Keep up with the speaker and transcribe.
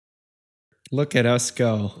Look at us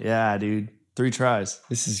go. Yeah, dude. 3 tries.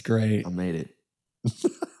 This is great. I made it.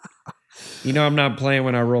 You know I'm not playing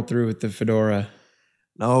when I roll through with the fedora.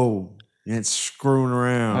 No, you ain't screwing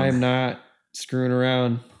around. I am not screwing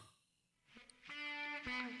around.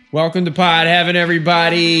 Welcome to Pod Heaven,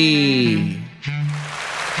 everybody.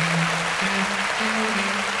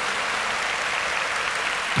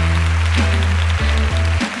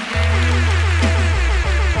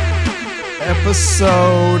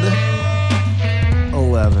 Episode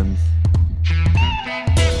 11. You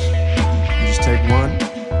just take 1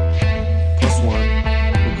 plus 1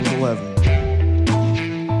 equals 11.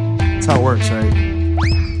 That's how it works, right?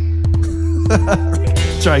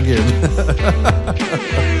 Try again.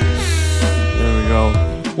 There we go.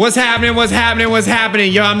 What's happening? What's happening? What's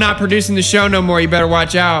happening? Yo, I'm not producing the show no more. You better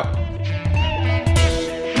watch out.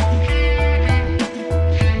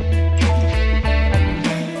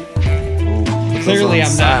 Clearly,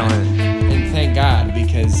 I'm not. And thank God,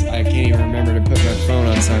 because I can't even remember to put my phone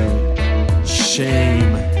on silent.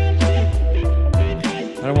 Shame.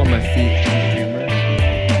 I don't want my feet on the camera.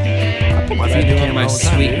 I put my But I feet do on want my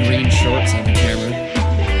sweet green shorts on the camera.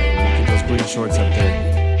 Get those green shorts up there.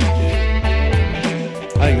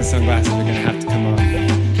 I think the sunglasses are going to have to come off.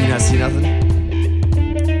 Can you not see nothing?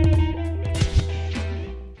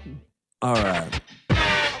 All right.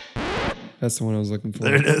 That's the one I was looking for.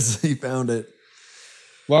 There it is. You found it.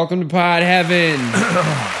 Welcome to Pod Heaven.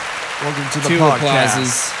 Welcome to the 2 podcast.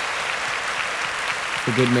 applauses.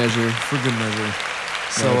 For good measure. For good measure.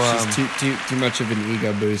 So So, it's just too much of an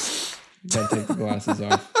ego boost. Can't take the glasses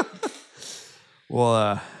off.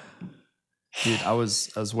 well, dude, I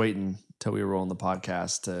was waiting till we were rolling the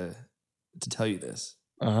podcast to tell you this.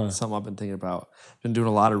 Uh-huh. Something I've been thinking about. Been doing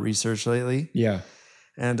a lot of research lately, Yeah.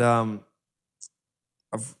 and I've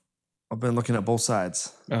been looking at both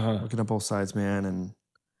sides. Uh-huh. Looking at both sides, man, and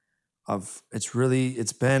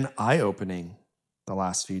it's been eye-opening the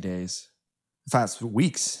last few days. In fact,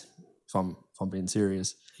 weeks, if I'm being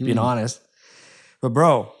serious, being honest. But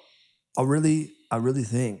bro, I really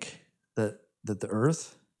think that the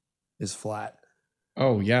earth is flat.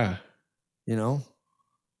 Oh, yeah. You know?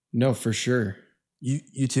 No, for sure.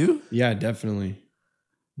 You too? Yeah, definitely.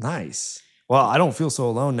 Nice. Well, I don't feel so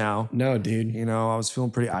alone now. No, dude. You know, I was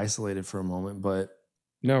feeling pretty isolated for a moment, but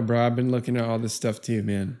No, bro, I've been looking at all this stuff too,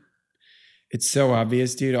 man. It's so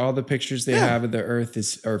obvious, dude. All the pictures they have of the earth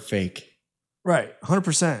are fake. right,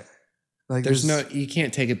 100%. Like You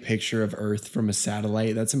can't take a picture of Earth from a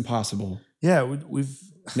satellite. That's impossible. Yeah, we've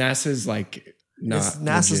NASA's like not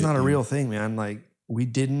NASA's legit, not a dude. real thing, man. Like we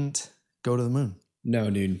didn't go to the moon. No,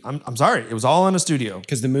 dude. I'm sorry. It was all in a studio.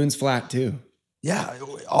 Because the moon's flat too. Yeah,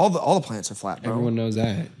 all the planets are flat, bro. Everyone knows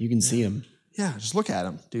that. You can see them. Yeah, just look at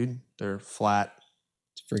them, dude. They're flat.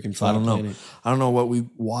 It's a freaking flat I don't know. planet. I don't know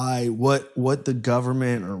what the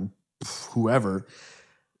government or whoever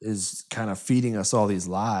is kind of feeding us all these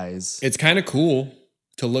lies. It's kind of cool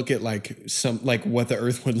to look at like what the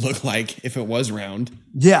Earth would look like if it was round.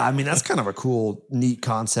 Yeah, I mean that's kind of a cool, neat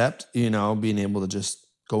concept. You know, being able to just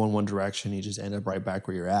go in one direction, you just end up right back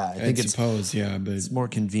where you're at. I think I suppose, yeah, but it's more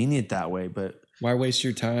convenient that way. But why waste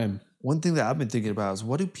your time? one thing that I've been thinking about is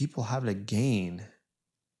what do people have to gain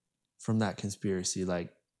from that conspiracy? Like,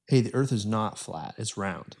 hey, the Earth is not flat; it's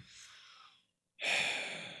round.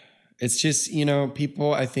 It's just,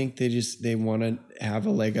 people, I think they want to have a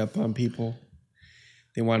leg up on people.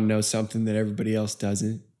 They want to know something that everybody else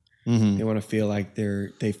doesn't. Mm-hmm. They want to feel like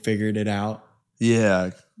they figured it out, Yeah,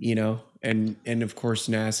 and of course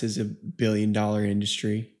NASA is $1 billion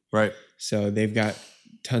industry. right. So they've got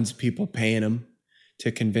tons of people paying them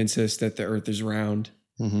to convince us that the Earth is round.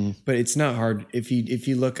 Mm-hmm. But it's not hard. If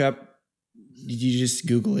you look up, you just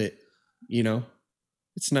Google it,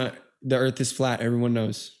 it's not, the Earth is flat. Everyone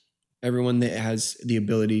knows. Everyone that has the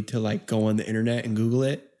ability to like go on the internet and Google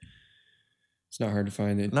it, it's not hard to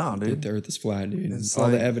find it. No, dude. That the Earth is flat, dude. It's All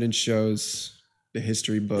the like- evidence shows, the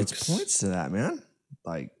history books. It points to that, man.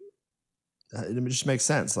 Like, it just makes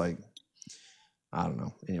sense. Like, I don't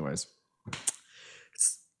know. Anyways,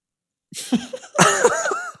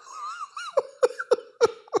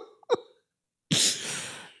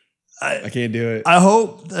 I can't do it. I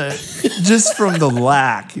hope that just from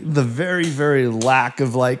the very, very lack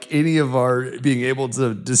of like any of our being able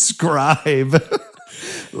to describe,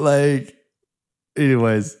 like,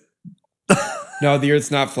 anyways. No, the Earth's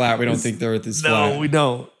not flat. We don't think the Earth is flat. No, we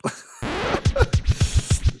don't. We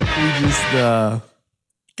just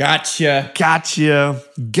Gotcha. gotcha.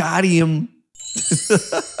 Got him.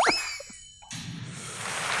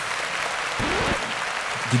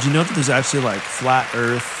 Did you know that there's actually like flat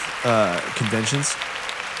Earth conventions?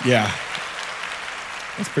 Yeah.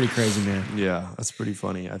 That's pretty crazy, man. Yeah, that's pretty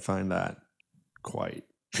funny. I find that quite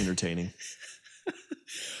entertaining.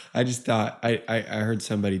 I just thought I heard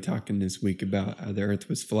somebody talking this week about how the Earth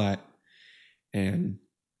was flat, and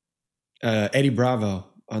Eddie Bravo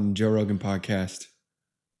on the Joe Rogan podcast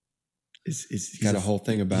is got a whole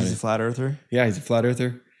thing about He's it. a flat earther? Yeah, he's a flat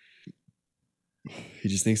earther. He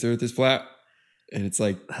just thinks the Earth is flat, and it's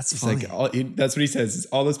like That's it's funny. like that's what he says. It's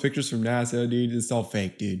all those pictures from NASA, dude. It's all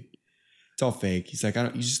fake, dude. It's all fake. He's like,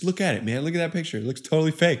 you just look at it, man. Look at that picture. It looks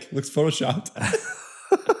totally fake. It looks photoshopped.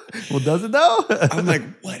 Well, does it though? I'm like,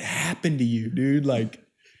 what happened to you, dude? Like,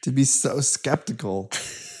 to be so skeptical.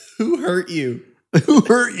 who hurt you? Who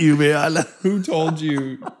hurt you, man? Who told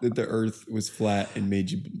you that the Earth was flat and made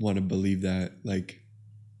you want to believe that? Like,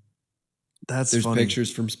 That's there's funny.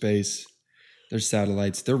 pictures from space. There's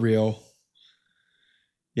satellites. They're real.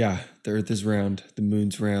 Yeah, the Earth is round. The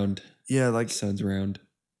moon's round. Yeah, The like sun's round.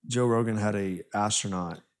 Joe Rogan had a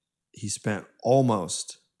astronaut. He spent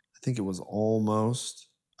almost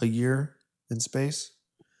a year in space,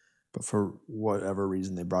 but for whatever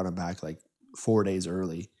reason they brought him back like 4 days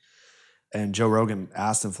early. And Joe Rogan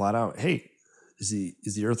asked him flat out, "Hey, is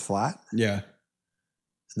the Earth flat?" Yeah. And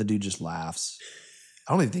the dude just laughs.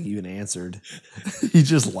 I don't even think he even answered. He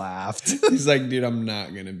just laughed. He's like, dude, I'm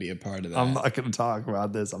not going to be a part of that. I'm not going to talk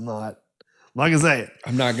about this. I'm not going to say it.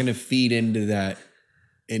 I'm not going to feed into that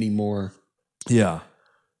anymore. Yeah.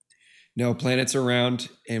 No, planets are round,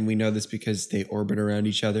 and we know this because they orbit around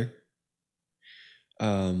each other.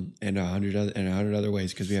 And 100 other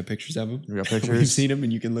ways because we have pictures of them. We got We've pictures. seen them,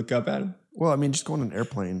 and you can look up at them. Well, I mean, just going on an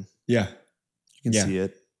airplane, Yeah, you can Yeah. see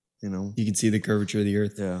it, you know. you can see the curvature of the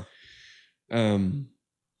Earth. Yeah.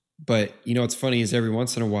 But you know what's funny is every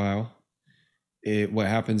once in a while, what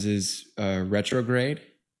happens is retrograde.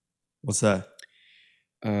 What's that?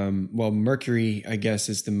 Well, Mercury, I guess,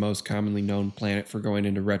 is the most commonly known planet for going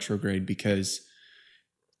into retrograde because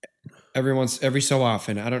every so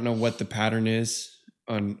often, I don't know what the pattern is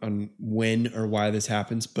on when or why this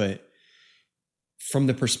happens, but from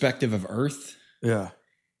the perspective of Earth, Yeah.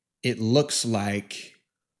 it looks like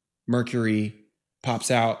Mercury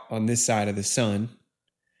pops out on this side of the sun,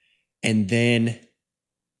 and then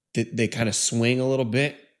they kind of swing a little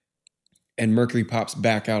bit, and Mercury pops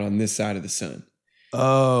back out on this side of the sun.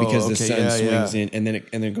 Oh, Because the okay, sun yeah, swings yeah. in and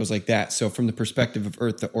then it goes like that. So from the perspective of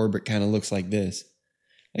Earth, the orbit kind of looks like this.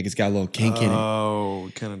 Like it's got a little kink in it. Oh,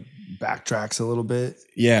 kind of backtracks a little bit.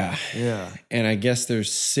 Yeah. Yeah. And I guess there's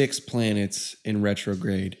 6 planets in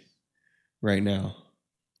retrograde right now,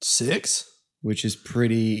 6? which is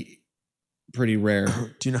pretty rare.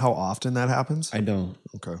 Do you know how often that happens? I don't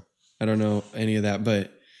Okay. know any of that,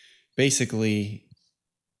 but basically,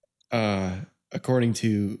 according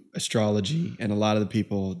to astrology and a lot of the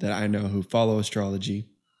people that I know who follow astrology,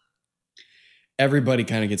 everybody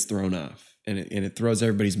kind of gets thrown off, and it throws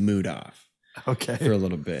everybody's mood off Okay. for a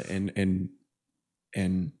little bit.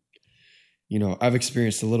 And you know, I've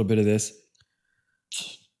experienced a little bit of this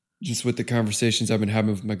just with the conversations I've been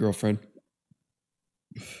having with my girlfriend.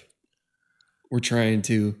 We're trying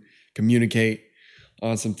to communicate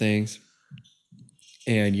on some things,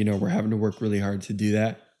 and you know, we're having to work really hard to do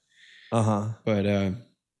that. Uh-huh. But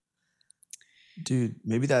Dude,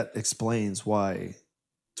 maybe that explains why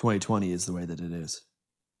 2020 is the way that it is.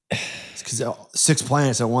 It's because 6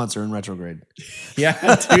 planets at once are in retrograde.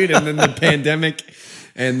 yeah, dude, and then the pandemic,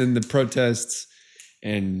 and then the protests,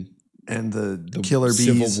 and And the the killer bees.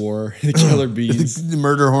 civil war, the killer bees. The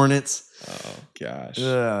murder hornets. Oh gosh.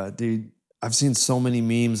 Yeah, dude. I've seen so many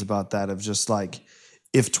memes about that of just like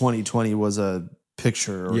if 2020 was a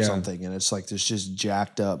picture or Yeah. something, and it's like this just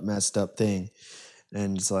jacked up, messed up thing.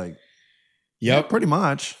 And it's like, Yep. pretty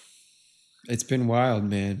much. It's been wild,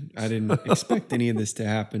 man. I didn't expect any of this to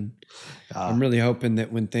happen. I'm really hoping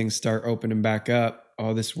that when things start opening back up,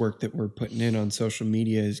 all this work that we're putting in on social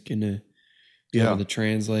media is going to be Yeah. able to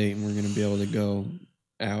translate, and we're going to be able to go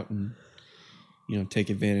out and, you know, take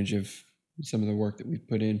advantage of some of the work that we've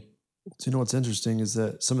put in. So you know what's interesting is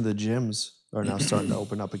that some of the gyms are now starting to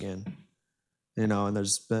open up again. You know, and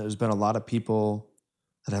there's been a lot of people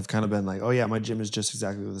that have kind of been like, oh yeah, my gym is just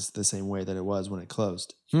exactly the same way that it was when it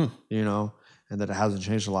closed. Hmm. You know, and that it hasn't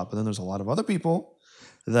changed a lot. But then there's a lot of other people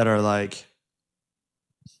that are like,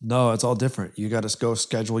 no, it's all different. You got to go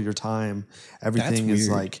schedule your time. Everything is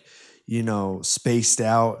weird. like, you know, spaced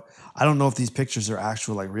out. I don't know if these pictures are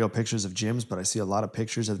actual like real pictures of gyms, but I see a lot of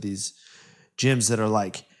pictures of these gyms that are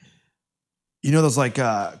like, you know, those like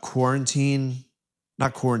not quarantine,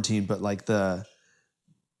 but like the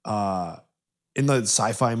in the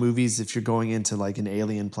sci-fi movies, if you're going into like an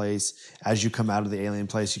alien place, as you come out of the alien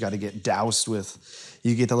place, you got to get doused with,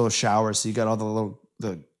 you get the little shower. So you got all the little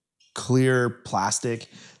the clear plastic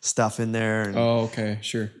stuff in there. And Oh, okay,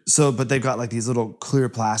 sure. so, but they've got like these little clear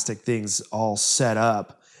plastic things all set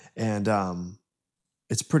up, and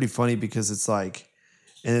it's pretty funny because it's like,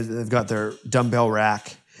 and they've got their dumbbell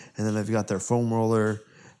rack, and then they've got their foam roller,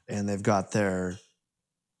 and they've got their.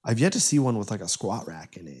 I've yet to see one with like a squat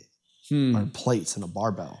rack in it, or plates and a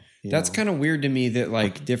barbell. That's kind of weird to me that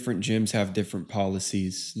like different gyms have different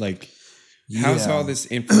policies. Like, how's all this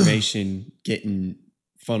information getting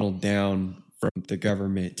funneled down from the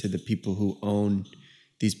government to the people who own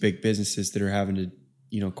these big businesses that are having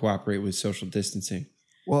to, cooperate with social distancing?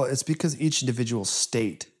 Well, it's because each individual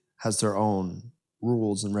state has their own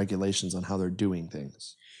rules and regulations on how they're doing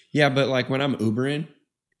things. Yeah, but like when I'm Ubering,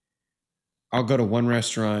 I'll go to one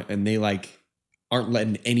restaurant and they like aren't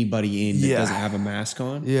letting anybody in that doesn't have a mask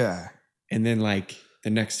on. Yeah. And then like the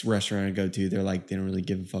next restaurant I go to, they're like, they don't really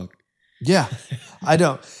give a fuck. Yeah.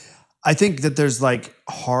 I think that there's like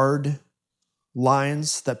hard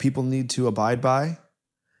lines that people need to abide by.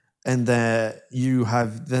 And that you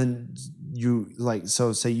have, then you like,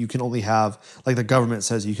 so say you can only have, like the government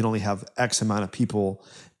says you can only have X amount of people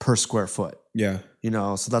per square foot. Yeah.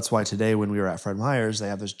 So that's why today when we were at Fred Meyer's, they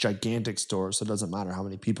have this gigantic store. So it doesn't matter how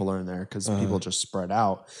many people are in there because people just spread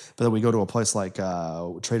out. But then we go to a place like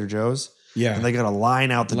Trader Joe's. Yeah. And they got a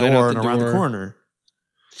line out the door and around the corner.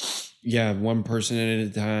 Yeah. One person in at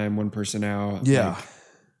a time, one person out. Yeah. Like,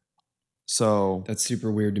 so that's super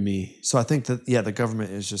weird to me. So I think that, the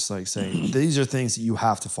government is just like saying, these are things that you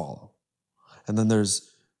have to follow. And then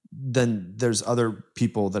there's other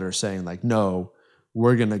people that are saying like, no,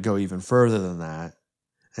 we're going to go even further than that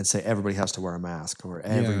and say everybody has to wear a mask, or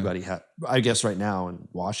everybody I guess right now in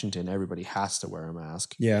Washington, everybody has to wear a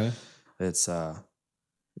mask. Yeah. It's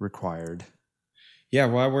required. Yeah.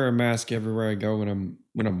 Well, I wear a mask everywhere I go when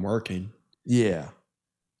I'm working. Yeah.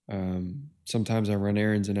 Sometimes I run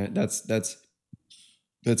errands and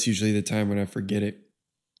that's usually the time when I forget it.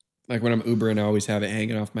 Like when I'm Ubering, I always have it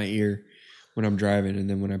hanging off my ear when I'm driving. And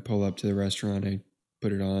then when I pull up to the restaurant, I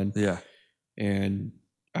put it on. Yeah. And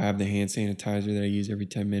I have the hand sanitizer that I use every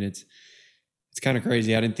 10 minutes. It's kind of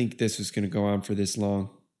crazy. I didn't think this was going to go on for this long.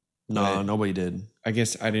 No, nobody did. I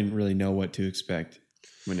guess I didn't really know what to expect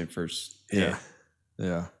when it first hit.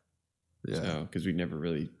 Yeah. So, because we've never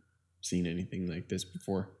really seen anything like this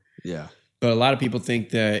before. Yeah. But a lot of people think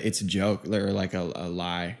that it's a joke or like a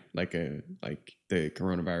lie, like the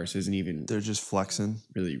coronavirus isn't even. They're just flexing,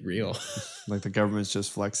 really real. Like the government's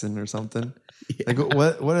just flexing or something. Yeah. Like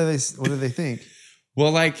what do they think?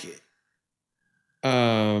 Well, like,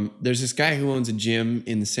 there's this guy who owns a gym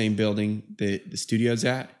in the same building that the studio's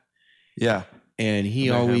at. Yeah, and he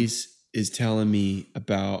always is telling me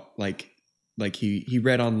about like he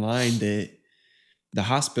read online that the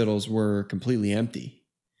hospitals were completely empty.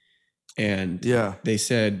 And they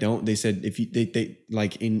said if you they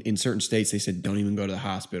like in certain states they said don't even go to the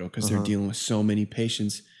hospital because they're dealing with so many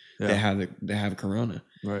patients that have corona.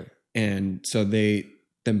 Right. And so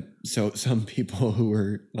so some people who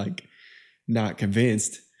were like not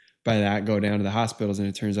convinced by that go down to the hospitals and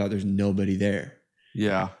it turns out there's nobody there.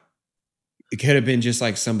 Yeah. It could have been just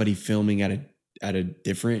like somebody filming at a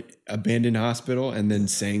different abandoned hospital and then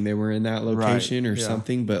saying they were in that location or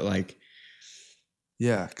something, but like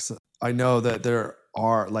because I know that there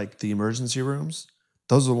are like the emergency rooms.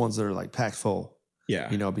 Those are the ones that are like packed full. Yeah.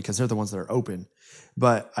 Because they're the ones that are open.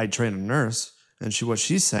 But I train a nurse and what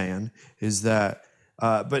she's saying is that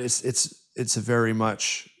but it's a very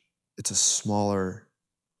much it's a smaller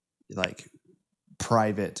like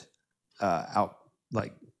private out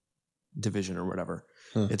like division or whatever.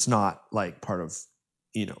 It's not like part of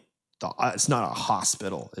it's not a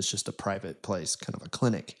hospital. It's just a private place, kind of a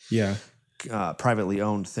clinic. Yeah. Privately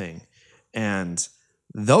owned thing. And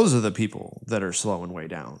those are the people that are slowing way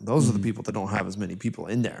down. Those are the people that don't have as many people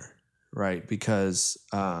in there, right? Because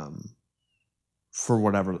for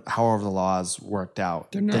however the laws worked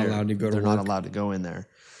out, they're not allowed to go to work. They're not allowed to go in there.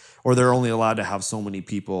 Or they're only allowed to have so many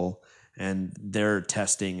people and their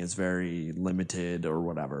testing is very limited or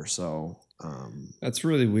whatever. So that's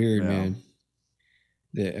really weird, man.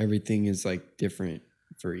 That everything is like different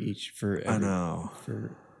I know.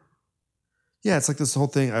 Yeah, it's like this whole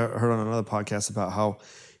thing I heard on another podcast about how,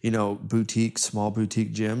 small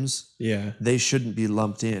boutique gyms, they shouldn't be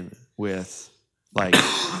lumped in with like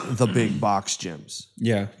the big box gyms.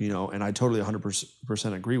 Yeah. And I totally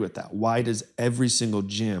 100% agree with that. Why does every single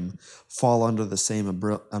gym fall under the same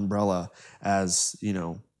umbrella as,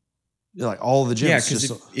 like all of the gyms? Yeah,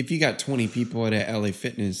 because if you got 20 people at a LA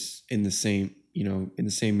Fitness in the same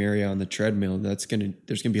area on the treadmill, there's gonna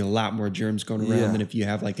be a lot more germs going around than if you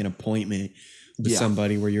have like an appointment with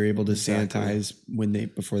somebody where you're able to Exactly.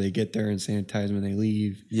 sanitize before they get there and sanitize when they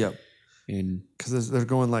leave. Yep. And Because they're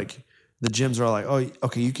going like, the gyms are like, oh,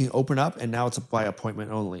 okay, you can open up and now it's by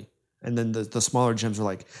appointment only. And then the smaller gyms are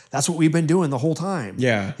like, that's what we've been doing the whole time.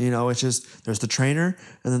 yeah, It's just, there's the trainer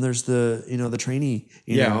and then there's the, the trainee,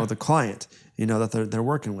 the client, that they're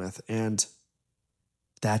working with. And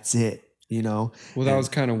that's it, Well, that was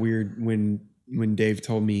kind of weird when Dave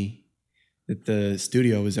told me that the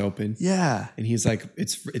studio was open. Yeah. And he's like,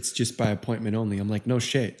 it's just by appointment only. I'm like, no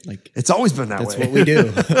shit. Like, it's always been that that's way. what we do.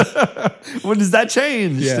 When does that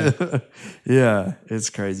change? Yeah. Yeah. It's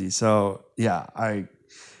crazy. So yeah,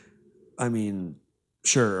 I mean,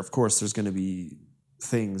 sure, of course there's going to be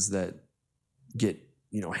things that get,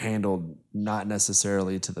 handled not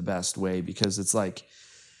necessarily to the best way, because it's like,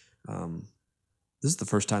 this is the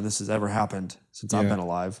first time this has ever happened since I've been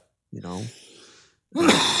alive,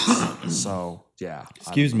 So yeah.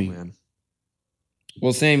 Excuse me, man.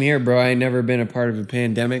 Well, same here, bro. I ain't never been a part of a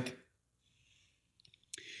pandemic.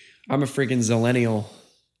 I'm a freaking zillennial.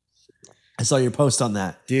 I saw your post on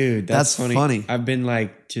that. Dude, that's funny. I've been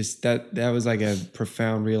like, just that was like a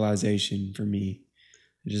profound realization for me.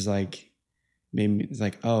 It just like made me, it's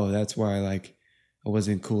like, oh, that's why like I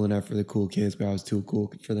wasn't cool enough for the cool kids, but I was too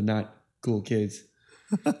cool for the not cool kids.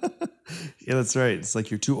 Yeah, that's right. It's like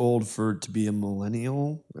you're too old to be a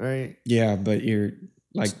millennial, right? Yeah, but you're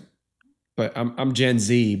like, but I'm Gen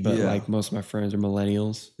Z, but Yeah. like most of my friends are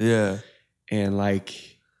millennials. Yeah. And like,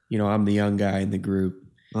 I'm the young guy in the group.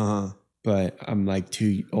 Uh-huh. But I'm like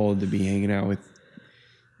too old to be hanging out with,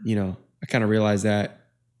 I kind of realized that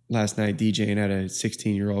last night DJing at a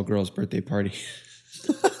 16-year-old girl's birthday party.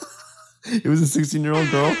 It was a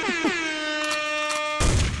 16-year-old girl?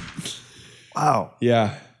 Wow.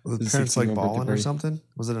 Yeah. Were the parents like balling or something?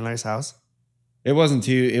 Was it a nice house? It wasn't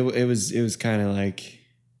too, it was kind of like,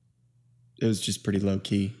 it was just pretty low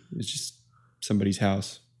key. It was just somebody's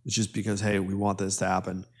house. It's just because, hey, we want this to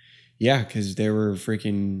happen. Yeah, because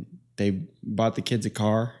they bought the kids a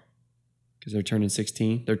car because they're turning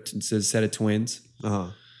 16. It's a set of twins. Uh-huh.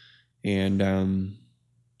 And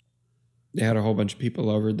they had a whole bunch of people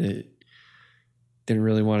over that didn't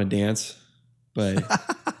really want to dance. But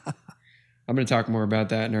I'm going to talk more about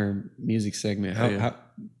that in our music segment.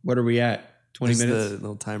 What are we at? 20 minutes? The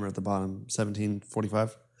little timer at the bottom,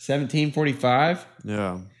 17:45. 17:45?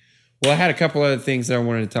 Yeah. Well, I had a couple other things that I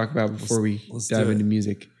wanted to talk about before we dive into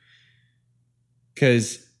music.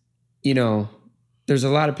 Because, there's a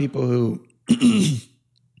lot of people who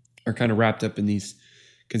are kind of wrapped up in these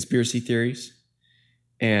conspiracy theories.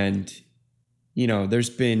 And, there's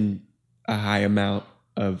been a high amount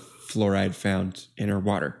of fluoride found in our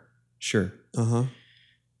water. Sure. Uh-huh.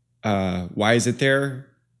 Why is it there?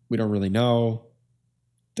 We don't really know.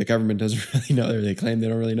 The government doesn't really know. They claim they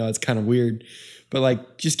don't really know. It's kind of weird. But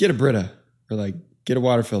like, just get a Brita or like get a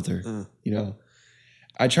water filter.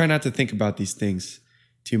 I try not to think about these things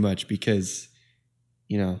too much because,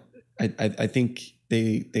 I think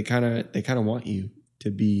they kind of want you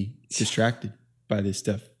to be distracted by this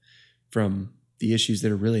stuff from the issues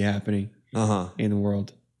that are really happening in the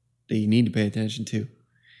world that you need to pay attention to.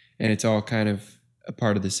 And it's all kind of a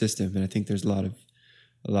part of the system. And I think there's a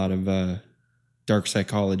lot of dark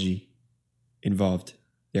psychology involved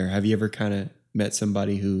there. Have you ever kind of met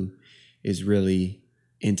somebody who is really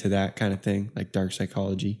into that kind of thing, like dark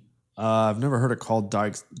psychology? I've never heard it called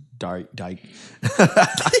dyke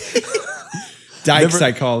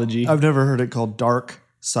Psychology. I've never heard it called dark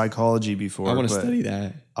psychology before. I want to study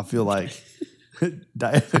that. I feel like,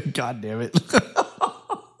 God damn it.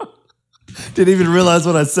 Didn't even realize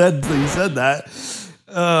what I said until you said that.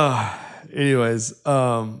 Anyways,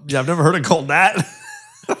 I've never heard it called that.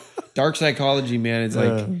 Dark psychology, man, it's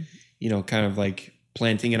like, kind of like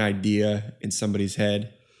planting an idea in somebody's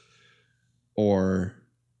head or,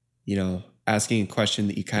 asking a question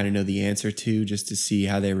that you kind of know the answer to just to see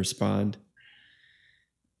how they respond.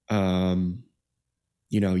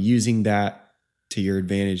 Using that to your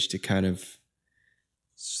advantage to kind of.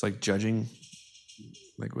 It's just like judging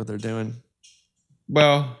like what they're doing.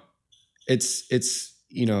 Well, it's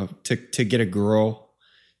to get a girl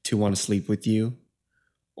to want to sleep with you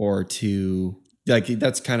or to like,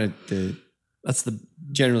 that's kind of that's the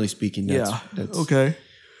generally speaking. That's okay.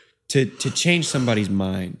 To change somebody's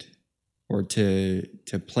mind or to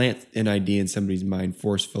plant an idea in somebody's mind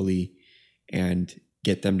forcefully and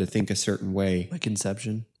get them to think a certain way. Like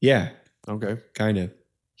Inception. Yeah. Okay. Kind of.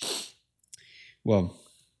 Well,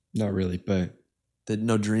 not really, but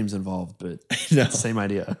no dreams involved, but no. Same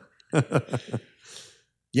idea.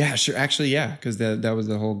 Yeah, sure. Actually, yeah, because that was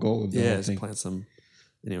the whole goal of the whole thing. Plant some.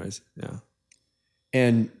 Anyways, yeah.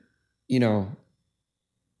 And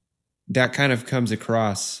that kind of comes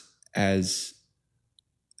across as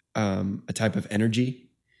a type of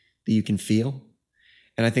energy that you can feel.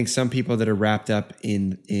 And I think some people that are wrapped up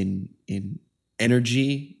in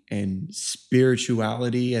energy and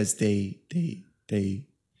spirituality, as they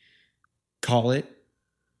call it,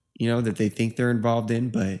 that they think they're involved in,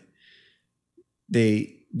 but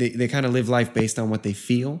they kind of live life based on what they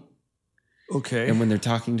feel. Okay. And when they're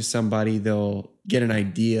talking to somebody, they'll get an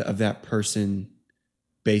idea of that person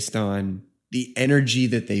based on the energy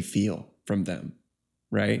that they feel from them,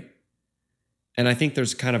 right? And I think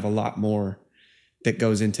there's kind of a lot more that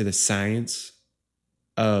goes into the science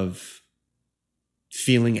of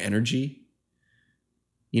feeling energy.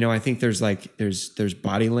 I think there's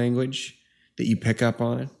body language that you pick up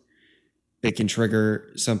on that can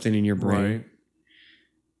trigger something in your brain. Right.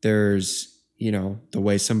 There's, the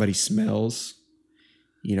way somebody smells.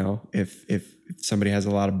 If somebody has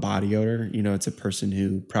a lot of body odor, it's a person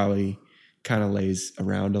who probably kind of lays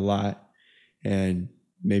around a lot and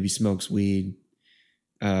maybe smokes weed,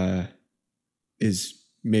 is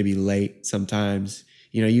maybe late sometimes.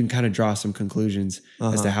 You can kind of draw some conclusions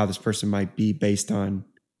as to how this person might be based on,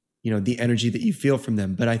 the energy that you feel from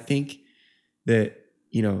them. But I think that,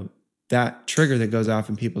 that trigger that goes off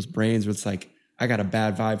in people's brains where it's like, I got a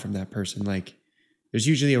bad vibe from that person. Like, there's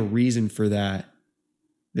usually a reason for that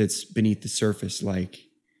that's beneath the surface. Like,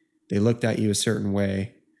 they looked at you a certain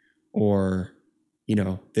way, or,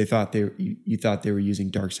 they thought you thought they were using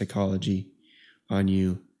dark psychology on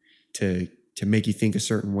you to make you think a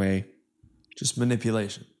certain way. Just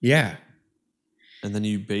manipulation. Yeah. And then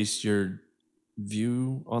you base your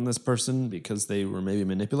view on this person because they were maybe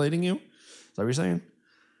manipulating you? Is that what you're saying?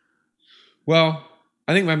 Well,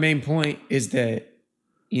 I think my main point is that,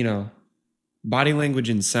 body language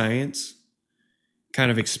in science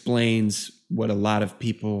kind of explains what a lot of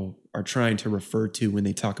people are trying to refer to when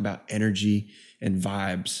they talk about energy and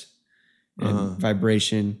vibes and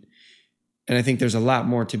vibration. And I think there's a lot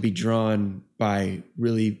more to be drawn by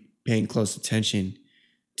really paying close attention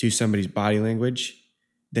to somebody's body language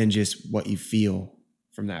than just what you feel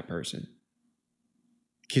from that person.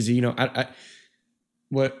 Because, I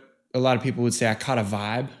what a lot of people would say, I caught a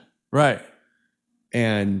vibe. Right.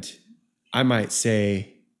 And I might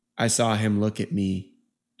say, I saw him look at me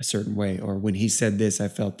a certain way, or when he said this, I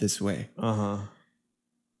felt this way. I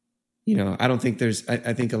don't think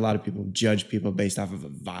I think a lot of people judge people based off of a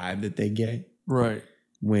vibe that they get. Right.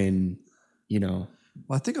 When, Well,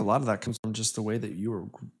 I think a lot of that comes from just the way that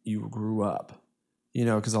you grew up,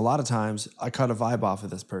 because a lot of times I caught a vibe off of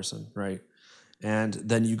this person, right? And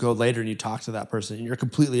then you go later and you talk to that person and you're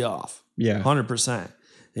completely off. Yeah. 100%,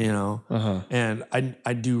 And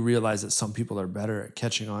I do realize that some people are better at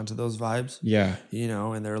catching on to those vibes. Yeah.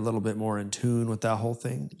 And they're a little bit more in tune with that whole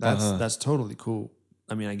thing. That's totally cool.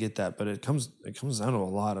 I mean, I get that, but it comes down to a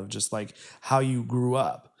lot of just like how you grew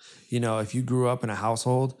up. If you grew up in a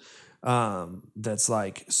household that's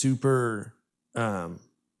like super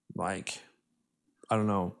like, I don't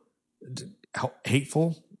know,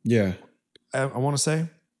 hateful. Yeah. I want to say,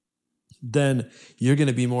 then you're going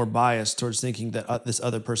to be more biased towards thinking that this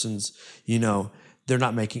other person's, they're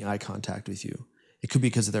not making eye contact with you. It could be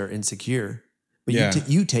because they're insecure, but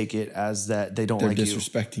you take it as that they don't like you.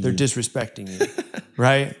 They're disrespecting you,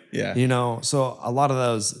 right? Yeah. So a lot of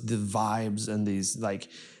the vibes and these like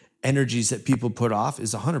energies that people put off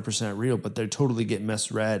is 100% real, but they totally get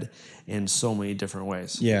misread in so many different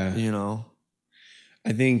ways. Yeah.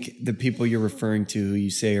 I think the people you're referring to who you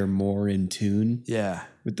say are more in tune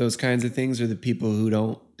with those kinds of things are the people who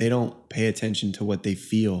don't pay attention to what they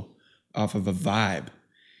feel off of a vibe.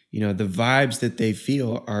 The vibes that they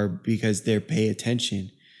feel are because they pay attention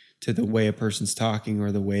to the way a person's talking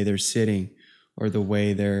or the way they're sitting or the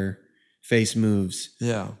way their face moves.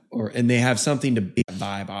 Yeah. And they have something to be a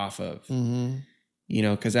vibe off of. Mm-hmm.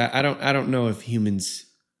 Because I don't know if humans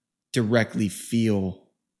directly feel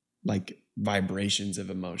like vibrations of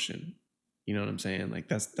emotion. You know what I'm saying? Like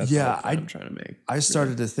that's what I'm trying to make. I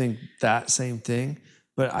started to think that same thing,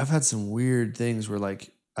 but I've had some weird things where like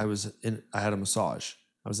I had a massage.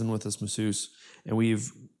 I was in with this masseuse and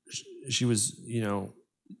she was,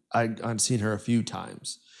 I'd seen her a few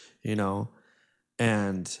times,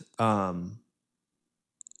 and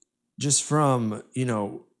just from,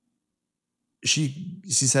 she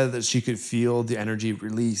said that she could feel the energy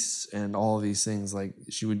release and all of these things. Like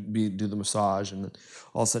she would do the massage, and then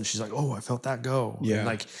all of a sudden she's like, "Oh, I felt that go." Yeah. And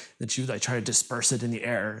like then she would like try to disperse it in the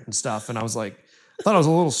air and stuff. And I was like, I thought it was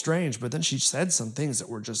a little strange, but then she said some things that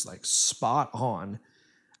were just like spot on.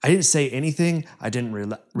 I didn't say anything. I didn't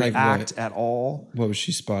react at all. What was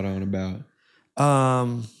she spot on about?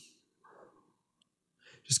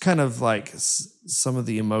 just kind of like some of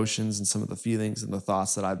the emotions and some of the feelings and the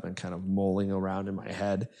thoughts that I've been kind of mulling around in my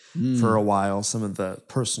head for a while. Some of the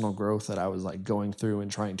personal growth that I was like going through and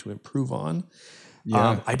trying to improve on.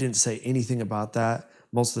 Yeah. I didn't say anything about that.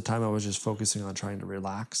 Most of the time I was just focusing on trying to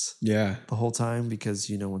relax Yeah. the whole time because,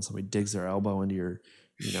 you know, when somebody digs their elbow into your,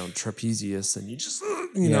 you know, trapezius and you just,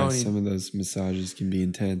 you know, and, some of those massages can be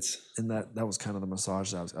intense. and that was kind of the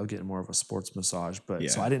massage that I was getting more of a sports massage, but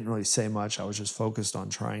so Yeah. I didn't really say much. I was just focused on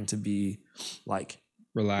trying to be like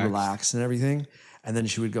Relax. relaxed and everything. And then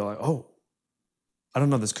she would go like, oh, I don't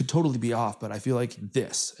know, this could totally be off, but I feel like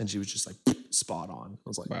this. And she was just like spot on. I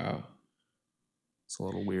was like, Wow. it's a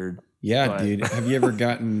little weird. Yeah, But- dude. Have you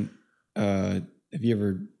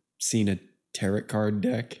ever seen a tarot card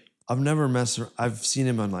deck? I've never I've seen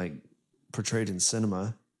him on like portrayed in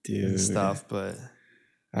cinema Dude. and stuff, but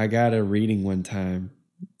I got a reading one time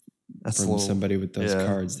that's a from little, somebody with those yeah.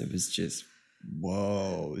 cards that was just,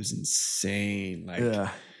 whoa, it was insane. Like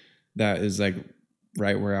yeah. that is like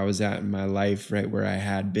right where I was at in my life, right where I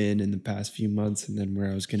had been in the past few months, and then where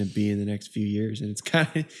I was going to be in the next few years. And it's kind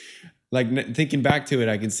of like thinking back to it,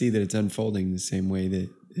 I can see that it's unfolding the same way that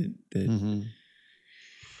Mm-hmm.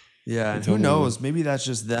 Yeah, and It's who only- knows? Maybe that's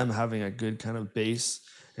just them having a good kind of base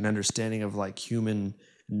and understanding of like human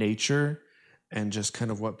nature and just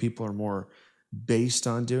kind of what people are more based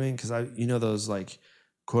on doing. Because you know, those like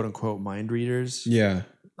quote unquote mind readers. yeah.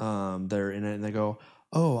 They're in it and they go,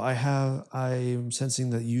 "Oh, I'm sensing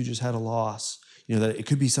that you just had a loss. You know, that it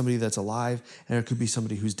could be somebody that's alive and it could be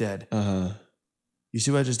somebody who's dead. Uh-huh. You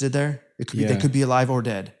see what I just did there? It could be, they Yeah. could be alive or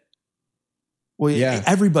dead. Well, Yeah.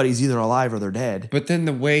 everybody's either alive or they're dead. But then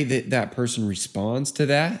the way that that person responds to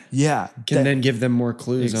that Yeah, can then give them more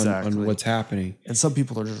clues Exactly. on what's happening. and some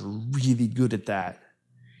people are just really good at that.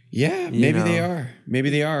 Yeah, You maybe they know. are. Maybe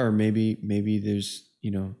they are. Or maybe there's,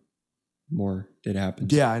 more that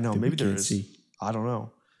happens. Yeah, I know. that we Maybe there can't is. see. I don't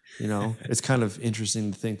know. You know, it's kind of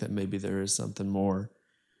interesting to think that maybe there is something more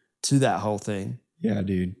to that whole thing. Yeah,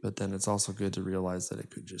 dude. But then it's also good to realize that it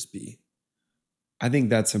could just be. I think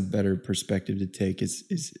that's a better perspective to take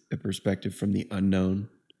is a perspective from the unknown.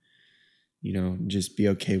 Just be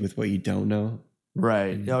okay with what you don't know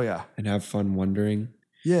Right. Mm. Oh, yeah. and have fun wondering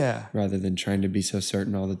Yeah. rather than trying to be so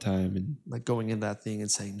certain all the time. And Like going in that thing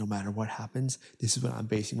and saying, no matter what happens, this is what I'm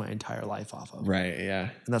basing my entire life off of. right, yeah.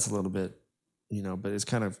 And that's a little bit, but it's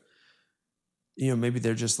kind of, maybe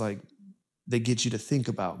they're just like, they get you to think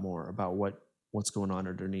about more about what's going on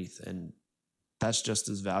underneath. And that's just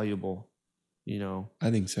as valuable, I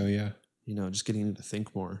think so, yeah. just getting you to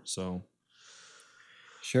think more. So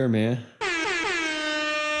Sure, man.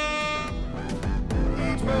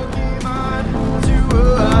 To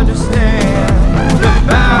understand the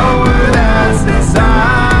power that's inside.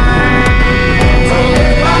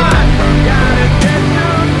 Gotta get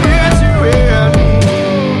nowhere to end.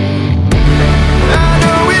 I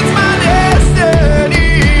know it's my destiny.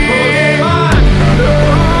 Oh,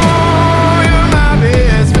 you're my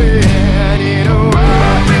best friend in a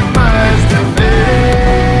world we must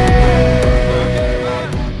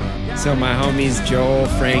defend. So my homies Joel,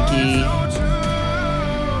 Frankie,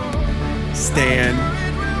 Stan,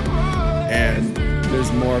 and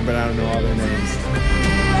there's more, but I don't know all their names.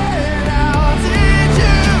 And I'll teach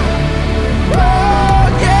you.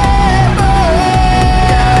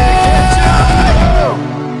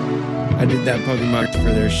 I did that Pokemon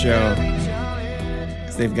for their show.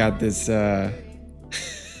 'Cause they've got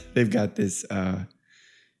this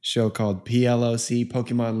show called PLOC,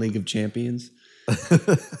 Pokemon League of Champions.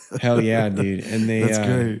 Hell yeah, dude. And That's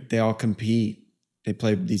great. they all compete. They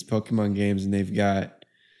play these Pokemon games and they've got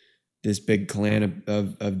this big clan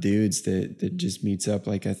of dudes that just meets up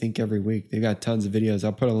like I think every week. They've got tons of videos.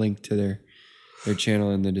 I'll put a link to their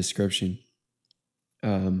channel in the description.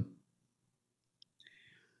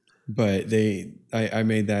 But I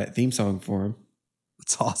made that theme song for them.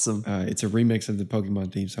 it's awesome. It's a remix of the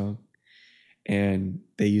Pokemon theme song, and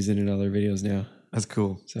they use it in other videos now. That's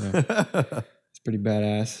cool. So it's pretty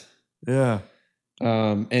badass. Yeah.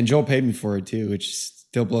 And Joel paid me for it too, which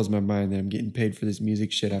still blows my mind that I'm getting paid for this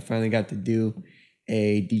music shit. I finally got to do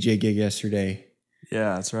a DJ gig yesterday,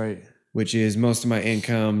 Yeah, that's right. which is most of my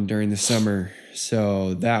income during the summer.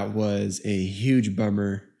 So that was a huge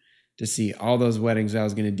bummer to see all those weddings I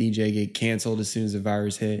was going to DJ get canceled as soon as the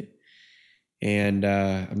virus hit. And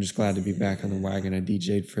I'm just glad to be back on the wagon. I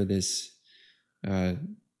DJ'd for this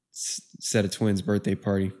set of twins' birthday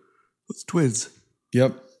party. It's twins.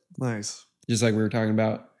 Yep. Nice. Just like we were talking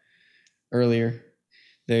about earlier.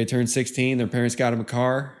 They turned 16. Their parents got them a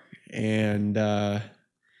car. And I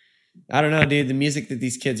don't know, dude. The music that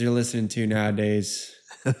these kids are listening to nowadays,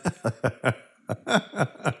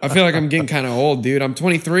 I feel like I'm getting kind of old, dude. I'm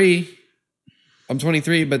 23.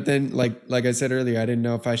 But then like I said earlier, I didn't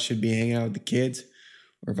know if I should be hanging out with the kids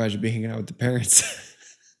or if I should be hanging out with the parents.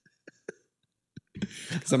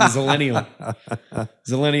 Because I'm a zillennial.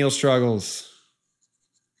 Zillennial struggles.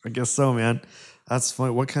 I guess so, man. That's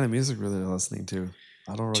funny. What kind of music were they listening to?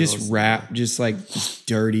 I don't really Just listen to rap, that. just like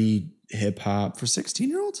dirty hip hop. For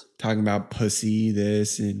 16-year-olds? Talking about pussy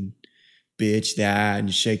this and bitch that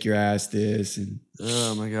and shake your ass this and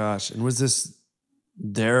Oh my gosh. And was this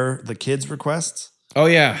the kids' requests? oh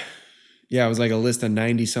yeah. Yeah, it was like a list of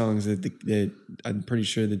 90 songs that I'm pretty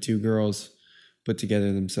sure the two girls put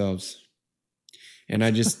together themselves. And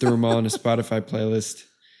I just threw them all in a Spotify playlist,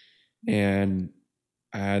 and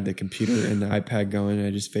I had the computer and the iPad going, and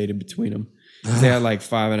I just faded between them. They had like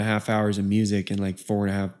 5.5 hours of music and like 4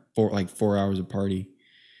 hours of party.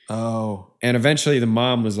 Oh, And eventually the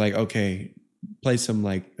mom was like, okay, play some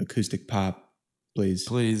like acoustic pop, please.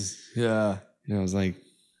 please. Yeah. And I was like,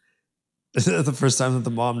 Is that the first time that the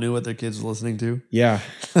mom knew what their kids were listening to? yeah.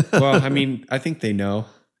 Well, I mean, I think they know.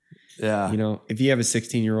 Yeah. You know, if you have a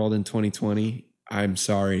 16-year-old in 2020, I'm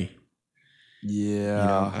sorry. Yeah. You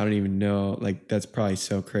know, I don't even know. Like, that's probably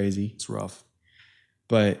so crazy. It's rough.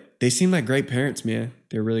 But they seem like great parents, man.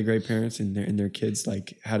 They're really great parents, and their kids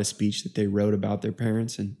like had a speech that they wrote about their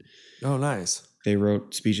parents, and Oh, nice. they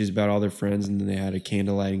wrote speeches about all their friends, and then they had a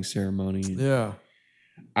candle lighting ceremony. And Yeah.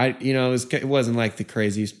 it wasn't like the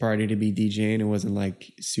craziest party to be DJing. It wasn't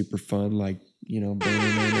like super fun, like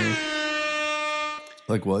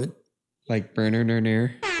Like what?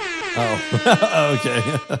 burner. Oh,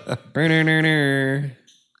 okay. Burner.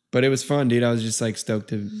 But it was fun, dude. I was just like stoked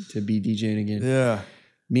to be DJing again. Yeah.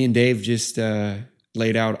 Me and Dave just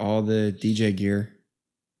laid out all the DJ gear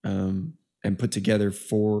and put together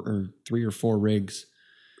 3 or 4 rigs.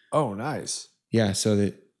 Oh, nice. Yeah, so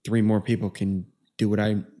that 3 more people can do what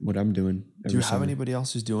I'm doing. Do you every have summer. anybody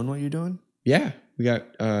else who's doing what you're doing? Yeah, we got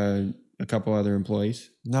a couple other employees,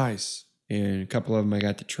 Nice. and a couple of them I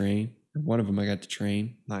got to train. One of them I got to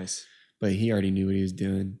train, Nice. but he already knew what he was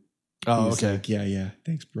doing. He Oh, was okay. like, yeah,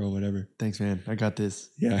 thanks, bro, whatever. Thanks, man. I got this.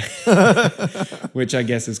 Yeah, which I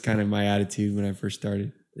guess is kind of my attitude when I first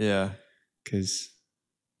started, Yeah. because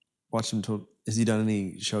Watch him. Has he done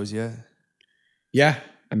any shows yet? yeah,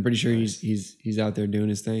 I'm pretty sure Nice. he's out there doing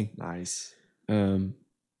his thing. Nice.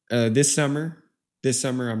 This summer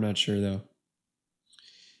I'm not sure though.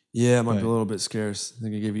 Yeah, it might be But- a little bit scarce. I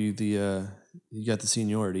think I gave you you got the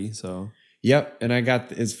seniority, so. Yep, and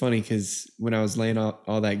it's funny because when I was laying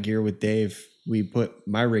all that gear with Dave, we put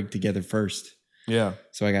my rig together first, Yeah.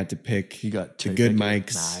 so I got to pick You got the good pick it.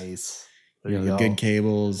 mics, Nice. the good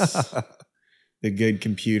cables, the good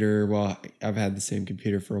computer. Well, I've had the same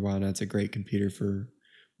computer for a while now. It's a great computer for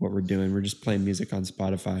what we're doing. We're just playing music on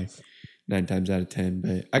Spotify 9 times out of 10.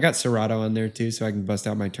 But I got Serato on there too, so I can bust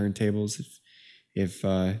out my turntables if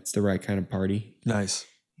it's the right kind of party. Nice.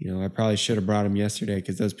 You know, I probably should have brought them yesterday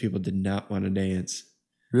because those people did not want to dance.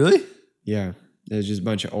 Really? Yeah, there's just a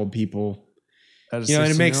bunch of old people. Out of You know,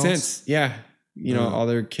 and it makes 16-year-olds? sense. Yeah, you know, Mm. all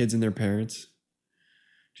their kids and their parents,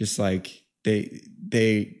 just like they're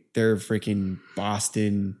freaking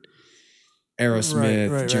Boston, Aerosmith,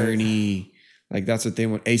 Right. Journey. Like that's what they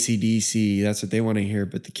want. AC/DC. That's what they want to hear.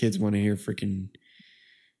 But the kids want to hear freaking.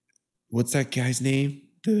 What's that guy's name?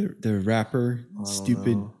 The rapper, I don't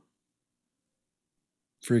stupid know.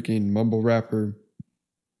 freaking mumble rapper.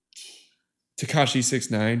 Tekashi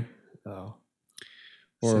 6ix9ine Oh.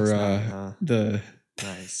 or 6ix9ine, huh? the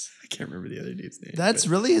Nice. I can't remember the other dude's name. That's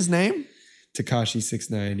but really his name? Tekashi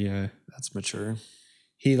 6ix9ine. Yeah, That's mature.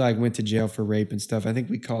 he like went to jail for rape and stuff. I think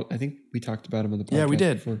we talked about him on the podcast. Yeah, we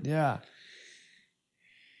did. before. Yeah.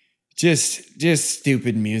 Just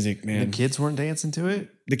stupid music, man. The kids weren't dancing to it?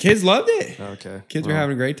 The kids loved it. Okay. Kids were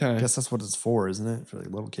having a great time. I guess that's what it's for, isn't it? For like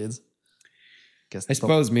little kids? Guess I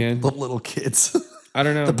suppose, man. the little kids. I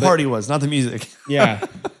don't know. The but- party was, not the music. yeah.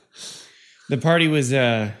 The party was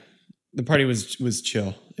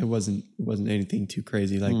chill. It wasn't anything too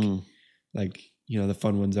crazy like the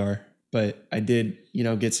fun ones are. But I did,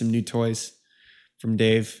 get some new toys from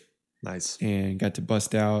Dave Nice. and got to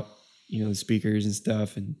bust out, the speakers and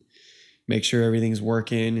stuff and make sure everything's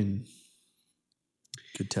working, and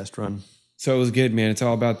Good test run. so it was good, man. It's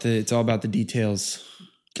all about the details.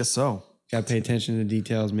 Guess so. Got to pay attention to the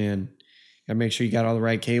details, man. Got to make sure you got all the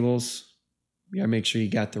right cables. You got to make sure you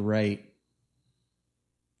got the right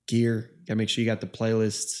gear. Got to make sure you got the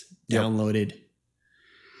playlists Yep. downloaded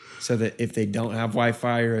so that if they don't have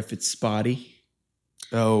Wi-Fi or if it's spotty,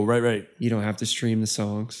 Oh, right. you don't have to stream the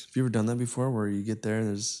songs. Have you ever done that before where you get there and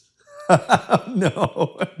there's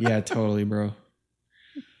no. Yeah, totally, bro.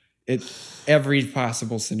 Every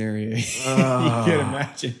possible scenario you can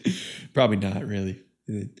imagine. Probably not really.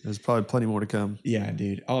 There's probably plenty more to come. Yeah,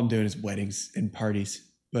 dude. All I'm doing is weddings and parties.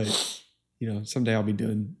 But, someday I'll be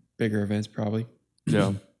doing bigger events probably.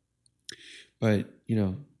 Yeah. But,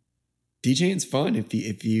 DJing's fun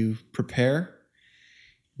if you prepare,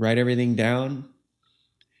 write everything down.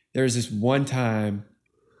 There was this one time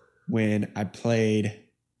when I played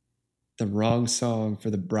the wrong song for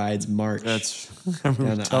the bride's march. I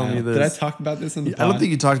remember telling me this. Did I talk about this on the pod? I don't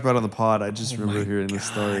think you talked about it on the pod. I just Oh remember my hearing the God,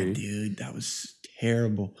 story. Dude, that was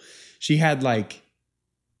terrible. She had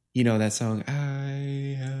that song,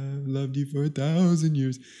 I have loved you for 1,000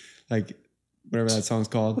 years. Like, whatever that song's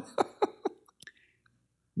called.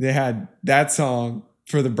 They had that song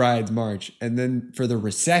for the bride's march. And then for the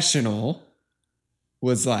recessional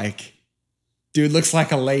was like, dude looks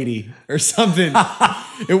like a lady or something.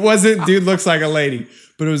 It wasn't dude looks like a lady,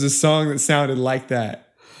 but it was a song that sounded like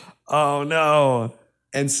that. Oh, no.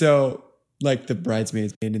 And so, the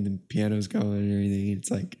bridesmaids and the piano's going and everything.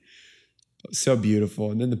 It's so beautiful.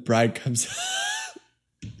 And then the bride comes up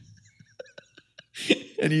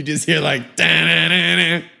and you just hear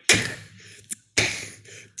da-na-na-na.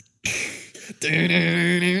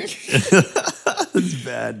 That's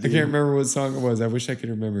bad, I dude. can't remember what song it was. I wish I could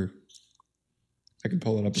remember. I can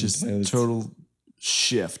pull it up. Just in the playlist. total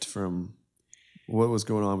shift from what was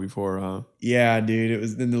going on before, huh? Yeah, dude. It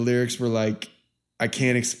was. Then the lyrics were like, "I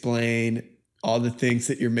can't explain all the things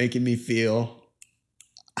that you're making me feel."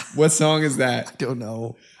 What song is that? I don't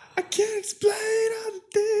know. I can't explain all the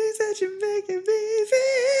things that you're making me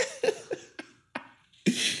feel.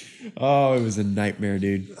 Oh, it was a nightmare,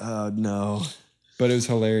 dude. Oh, no. But it was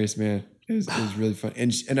hilarious, man. It was really fun.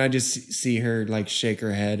 And I just see her shake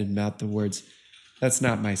her head and mouth the words, "That's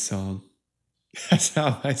not my song. That's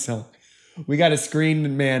not my song." We got a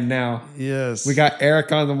screen man now. Yes. We got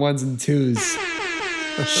Eric on the ones and twos.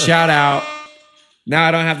 Shout out. Now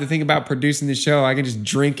I don't have to think about producing the show. I can just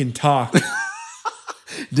drink and talk.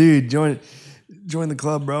 Dude, join the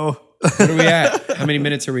club, bro. What are we at? How many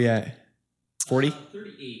minutes are we at? 40?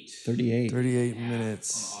 38. 38. 38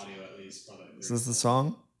 minutes. On audio, at least. Probably. Is this the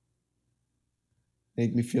song?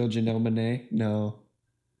 Make me feel Janelle Monáe? No.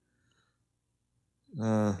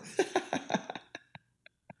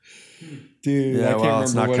 Dude, Yeah, I can't well,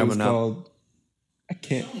 it's remember not what it was coming up. called. I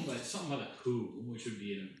can't. Something about a Who, which would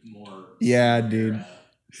be a more. Yeah, dude.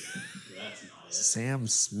 That's not it. Sam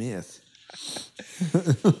Smith.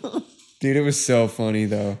 Dude, it was so funny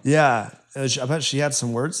though. Yeah. I bet she had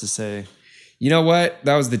some words to say. You know what?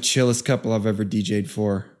 That was the chillest couple I've ever DJ'd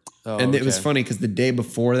for. Oh, And it was okay. funny because the day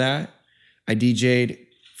before that, I DJ'd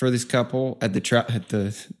for this couple at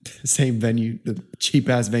the same venue, the cheap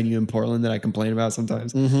ass venue in Portland that I complain about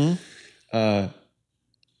sometimes. Mm-hmm.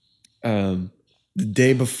 The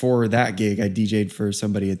day before that gig, I DJ'd for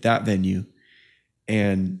somebody at that venue,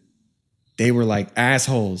 and they were like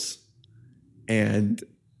assholes. And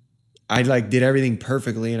I did everything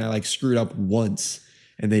perfectly, and I screwed up once,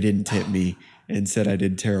 and they didn't tip me and said I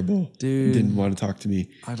did terrible. Dude. Didn't want to talk to me.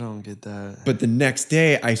 I don't get that. But the next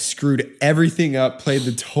day, I screwed everything up, played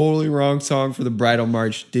the totally wrong song for the bridal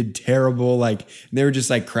march, did terrible. And they were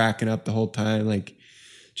just cracking up the whole time,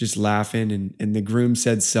 just laughing. And the groom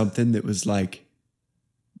said something that was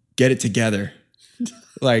get it together.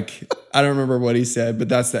 I don't remember what he said, but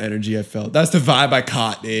that's the energy I felt. That's the vibe I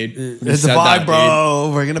caught, dude. It's a vibe,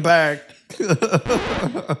 bro. Bringing it back.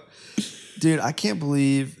 Dude, I can't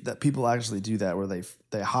believe that people actually do that where they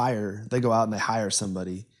go out and they hire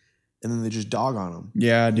somebody and then they just dog on them.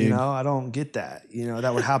 Yeah, dude. I don't get that.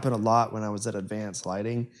 That would happen a lot when I was at Advanced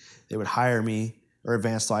Lighting. They would hire me or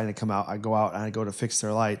Advanced Lighting to come out. I'd go out and I'd go to fix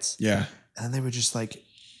their lights. Yeah. And then they would just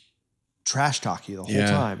trash talk you the whole Yeah.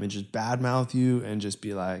 time and just badmouth you and just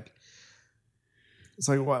be like, it's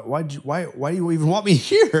why do you even want me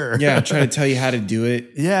here? Yeah, trying to tell you how to do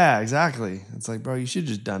it. Yeah, exactly. It's bro, you should have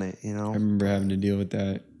just done it, I remember having to deal with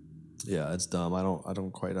that. Yeah, it's dumb. I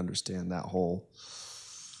don't quite understand that whole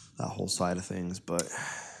side of things, but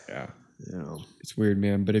Yeah. you It's weird,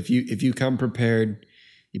 man. But if you come prepared,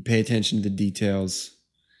 you pay attention to the details,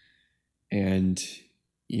 and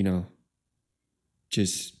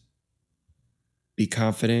just be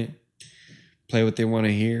confident, play what they want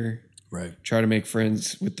to hear, right. try to make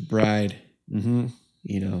friends with the bride, Mm-hmm.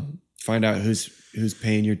 find out who's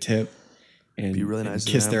paying your tip, and Be really and nice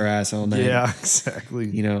to kiss them. their ass all night. Yeah, exactly.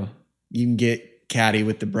 You can get catty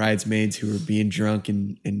with the bridesmaids who are being drunk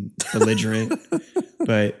and belligerent,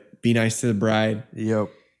 but be nice to the bride, Yep.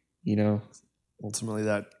 and Ultimately,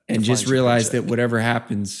 that just defines your realize paycheck. that whatever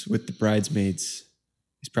happens with the bridesmaids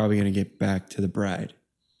is probably going to get back to the bride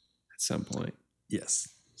at some point. Yes.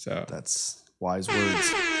 So That's wise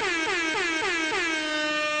words.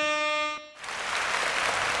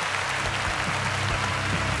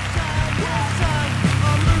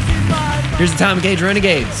 here's the Tom Cage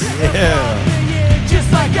Renegades.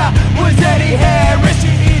 Just like I was Eddie Harris,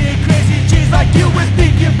 you eating crazy cheese like you was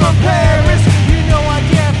thinking from Paris. You know I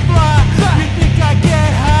get fly, you think I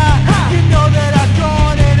get high. You know that I'm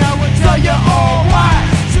gone and I will tell you all why.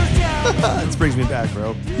 So tell This brings me back,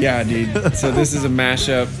 bro. Yeah, dude. So this is a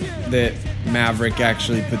mashup that Maverick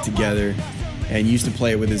actually put together and used to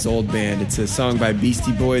play it with his old band. It's a song by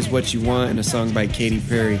Beastie Boys, What You Want, and a song by Katy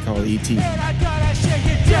Perry called E.T. I gotta shake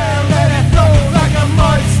it down, let it flow like a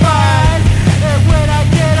mudslide. And when I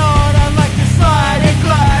get on, I like to slide and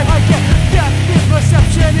glide. I get depth in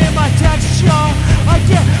perception in my texture. I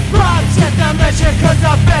get props at the measure cause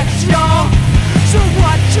I vex y'all. So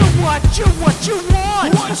what you want?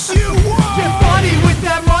 What you want? Get funny with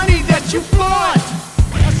that money that you flaunt.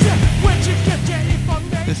 I said, where'd you get that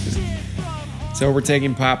information from? So we're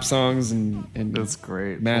taking pop songs and That's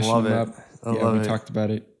great. mashing Love them it. up. I Yeah, love we it. talked about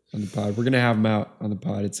it on the pod. We're gonna have them out on the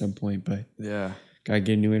pod at some point, but Yeah. gotta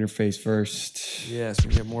get a new interface first. Yes,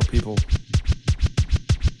 we get more people.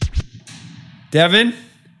 Devin,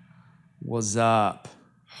 What's up?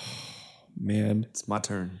 man, It's my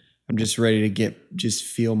turn. I'm just ready to just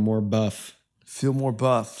feel more buff. Feel more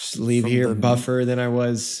buff. Just leave from here the- buffer than I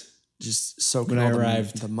was. Just soaking when I all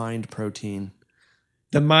arrived. the mind protein.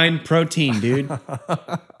 The Mind Protein, dude.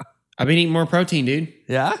 I've been eating more protein, dude.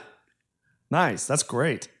 Yeah? Nice. That's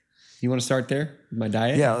great. You want to start there with my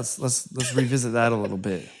diet? Yeah, let's revisit that a little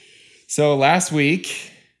bit. So last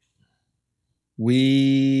week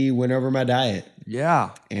we went over my diet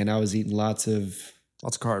Yeah. and I was eating lots of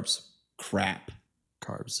Lots of carbs. crap,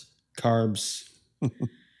 Carbs. carbs,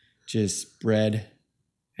 just bread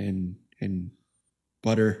and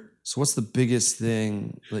butter. So what's the biggest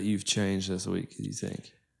thing that you've changed this week, do you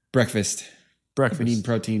think? Breakfast. I've been eating Breakfast.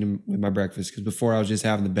 protein with my breakfast because before I was just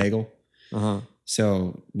having the bagel. Uh-huh.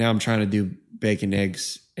 So now I'm trying to do bacon,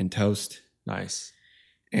 eggs, and toast. Nice.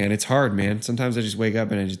 And it's hard, man. Sometimes I just wake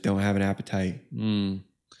up and I just don't have an appetite. Mm.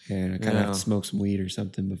 And I kind of have Yeah. to smoke some weed or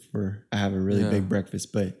something before I have a really Yeah. big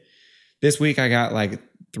breakfast. But this week I got like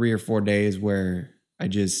 3 or 4 days where I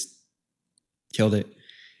just killed it.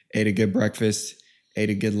 Ate a good breakfast, ate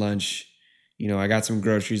a good lunch. You know, I got some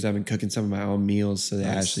groceries. I've been cooking some of my own meals so that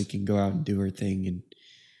Nice. Ashley can go out and do her thing and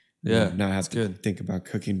you Yeah, know, not have that's to good. think about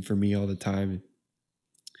cooking for me all the time.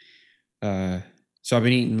 So I've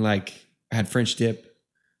been eating like I had French dip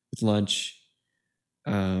with lunch.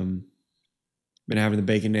 Been having the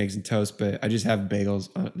bacon, eggs, and toast, but I just have bagels.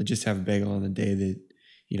 Just have a bagel on the day that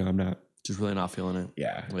you know I'm not. Just really not feeling it.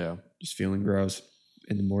 Yeah, Yeah. just feeling gross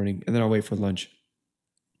in the morning, and then I'll wait for lunch.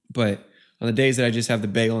 But on the days that I just have the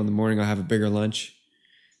bagel in the morning, I'll have a bigger lunch,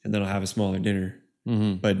 and then I'll have a smaller dinner.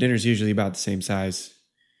 Mm-hmm. But dinner's usually about the same size,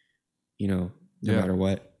 you know, no Yeah. matter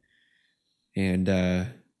what. And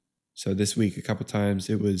so this week, a couple times,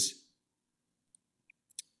 it was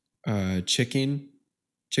chicken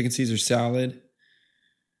Caesar salad,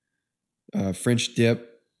 French dip,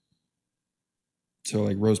 so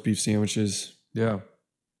like roast beef sandwiches. Yeah.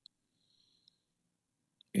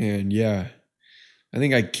 And yeah, I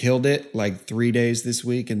think I killed it like 3 days this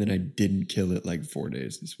week, and then I didn't kill it like 4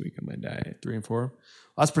 days this week on my diet. 3 and 4.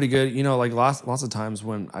 That's pretty good. You know, like lots of times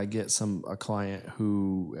when I get a client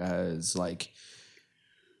who is like,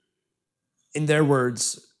 in their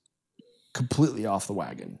words, completely off the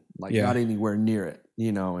wagon, like Yeah. not anywhere near it,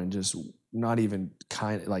 you know, and just not even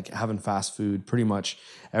kind of like having fast food pretty much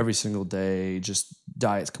every single day, just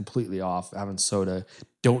diet's completely off, having soda,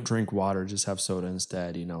 don't drink water, just have soda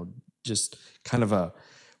instead, you know, just kind of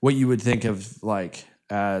what you would think of like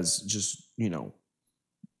as just, you know,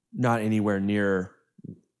 not anywhere near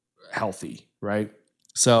healthy, right?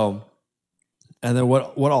 So, and then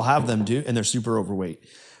what I'll have them do, and they're super overweight,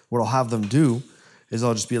 what I'll have them do is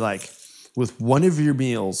I'll just be like, with 3 of your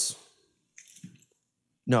meals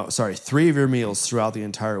throughout the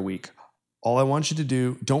entire week, all I want you to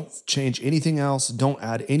do, don't change anything else, don't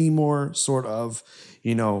add any more sort of,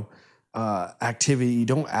 you know, activity,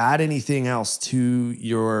 don't add anything else to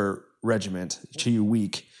your regiment, to your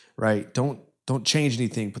week, right? Don't change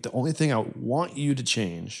anything, but the only thing I want you to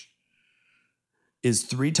change is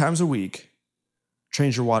 3 times a week,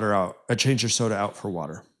 change your soda out for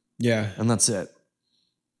water. Yeah. And that's it.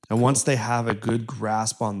 And once they have a good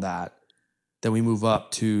grasp on that, then we move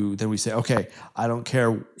up to, then we say, okay, I don't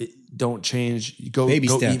care. Don't change. Go Baby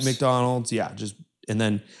eat steps. McDonald's. Yeah. And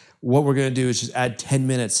then what we're going to do is just add 10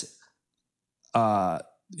 minutes, 10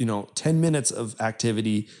 minutes of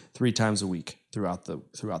activity 3 times a week throughout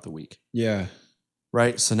the week. Yeah.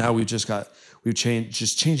 right? So now we've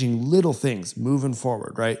changing little things moving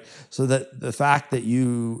forward, right? So that the fact that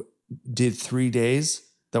you did 3 days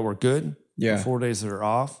that were good, Yeah. and 4 days that are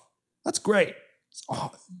off, that's great. It's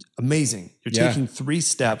amazing. You're Yeah. taking 3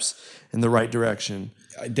 steps in the right direction.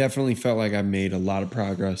 I definitely felt like I made a lot of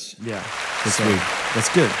progress Yeah. this So, week.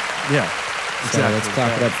 that's good. Yeah. So let's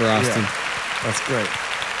clap it up for Austin. Yeah. That's great.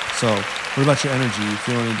 So what about your energy? You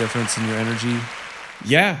feel any difference in your energy?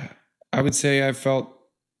 Yeah, I would say I felt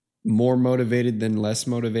more motivated than less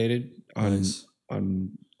motivated on Nice.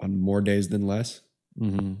 on more days than less.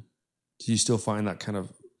 Mm-hmm. Do you still find that kind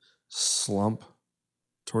of slump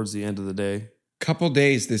towards the end of the day? Couple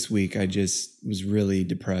days this week, I just was really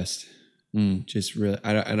depressed. Just really,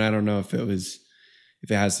 I don't know if it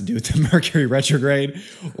has to do with the Mercury retrograde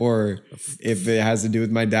or if it has to do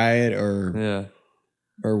with my diet or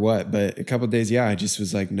what. But a couple days, yeah, I just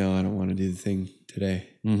was like, no, I don't want to do the thing today.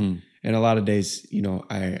 Mm-hmm. And a lot of days, you know,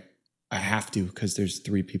 I have to because there's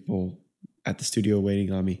 3 people at the studio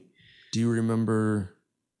waiting on me. Do you remember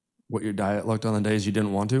what your diet looked on the days you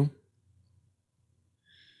didn't want to?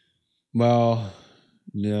 Well,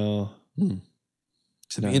 no. It'd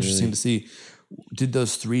be Not interesting really. to see, did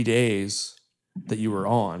those 3 days that you were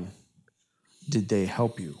on, did they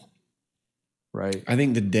help you? Right? I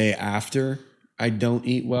think the day after I don't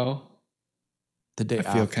eat well, The day I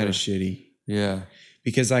feel after. kind of shitty Yeah.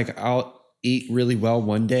 because like I'll eat really well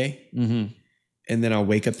one day Mm-hmm. and then I'll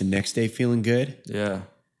wake up the next day feeling good. Yeah.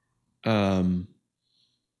 And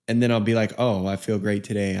then I'll be like, oh, I feel great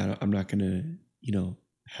today. I'm not gonna, you know,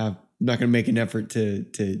 I'm not gonna make an effort to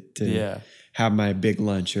Yeah. have my big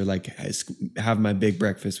lunch or like have my big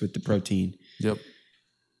breakfast with the protein. Yep.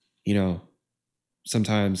 You know,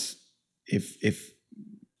 sometimes if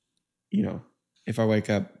you know, if I wake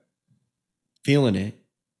up feeling it,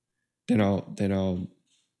 then I'll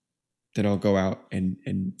go out and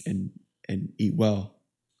eat well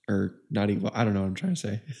or not eat well. I don't know what I'm trying to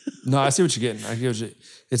say. No, I see what you're getting. I get what you,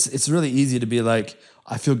 it's really easy to be like,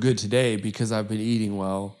 I feel good today because I've been eating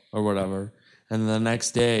well or whatever. And then the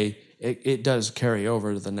next day, it does carry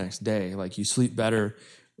over to the next day. Like you sleep better,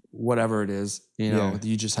 whatever it is, you know, Yeah.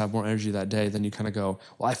 you just have more energy that day. Then you kind of go,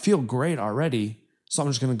 well, I feel great already. So I'm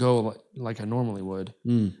just going to go like I normally would.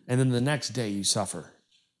 And then the next day you suffer.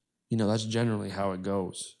 You know, that's generally how it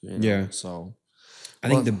goes. You know? Yeah. So I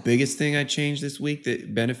think the biggest thing I changed this week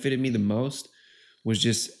that benefited me the most was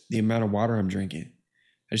just the amount of water I'm drinking.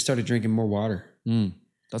 I just started drinking more water.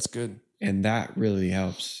 that's good. And that really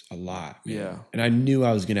helps a lot. Man. Yeah. And I knew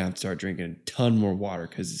I was going to have to start drinking a ton more water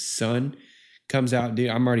because the sun comes out, dude.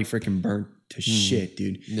 I'm already freaking burnt to shit,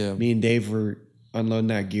 dude. Yeah. Me and Dave were unloading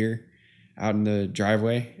that gear out in the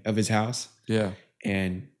driveway of his house. Yeah.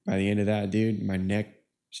 And by the end of that, dude, my neck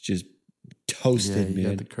was just toasted, you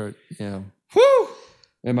man. got the curt. Yeah. Woo!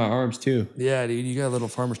 And my arms too. Yeah, dude, you got a little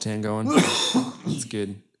farmer's tan going. That's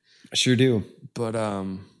good. I sure do. But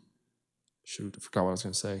shoot, I forgot what I was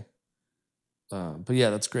gonna say. But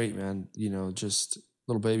yeah, that's great, man. You know, just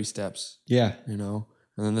little baby steps, Yeah. you know.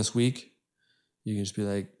 And then this week, you can just be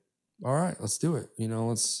like, all right, let's do it. You know,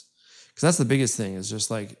 because that's the biggest thing is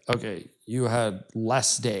just like, okay, you had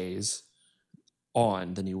less days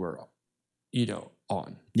on than you were, you know,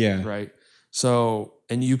 on. Yeah. Right. So,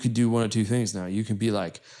 and you could do one of 2 things now. You can be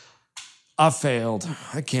like, I failed.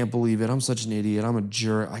 I can't believe it. I'm such an idiot. I'm a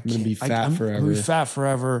jerk. I'm gonna be fat I'm forever. gonna be fat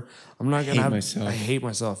forever. I'm not gonna Hate have myself. I hate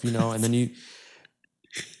myself, you know, and then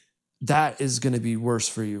that is gonna be worse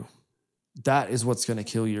for you. That is what's gonna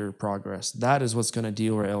kill your progress. That is what's gonna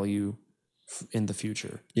derail you in the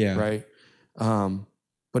future. Yeah. Right.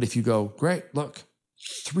 But if you go, great, look,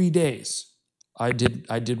 3 days, I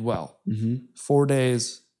did well. 4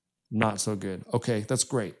 days, not so good. Okay, that's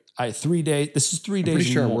great. 3 days. This is 3 days. Pretty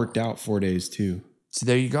sure I more. worked out 4 days too. So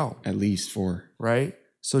there you go. At least 4. Right.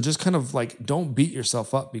 So just kind of like don't beat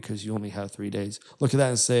yourself up because you only have 3 days. Look at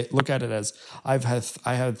that and look at it as I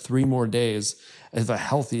had 3 more days of a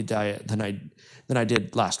healthy diet than I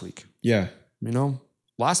did last week. Yeah. You know,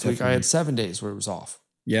 last week I Definitely. had 7 days where it was off.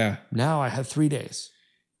 Yeah. Now I had 3 days.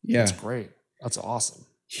 Yeah. That's great. That's awesome.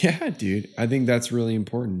 Yeah, dude. I think that's really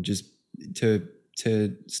important just to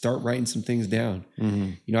start writing some things down.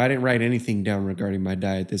 You know, I didn't write anything down regarding my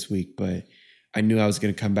diet this week, but I knew I was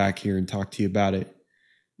going to come back here and talk to you about it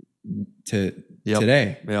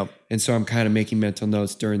today. Yep. And so I'm kind of making mental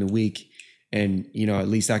notes during the week. And, you know, at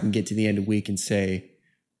least I can get to the end of the week and say,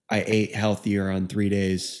 I ate healthier on 3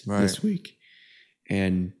 days this week.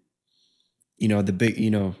 And, you know, the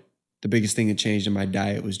biggest thing that changed in my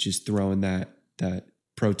diet was just throwing that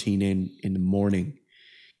protein in the morning,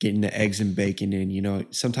 getting the eggs and bacon in. You know,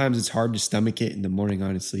 sometimes it's hard to stomach it in the morning,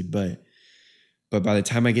 honestly, but But by the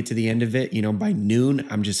time I get to the end of it, by noon,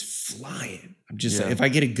 I'm just flying. I'm just Yeah. if I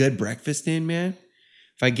get a good breakfast in, man,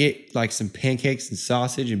 if I get like some pancakes and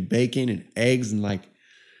sausage and bacon and eggs and like,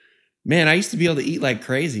 man, I used to be able to eat like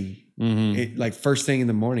crazy, like first thing in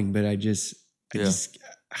the morning. But I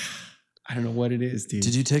don't know what it is, dude.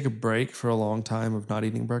 Did you take a break for a long time of not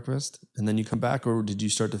eating breakfast and then you come back, or did you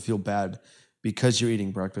start to feel bad because you're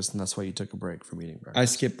eating breakfast and that's why you took a break from eating breakfast? I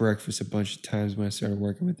skipped breakfast a bunch of times when I started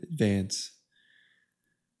working with Advance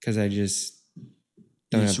because I just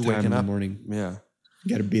don't have Used to time waking in the up. morning. Yeah.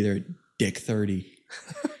 Got to be there at dick 30.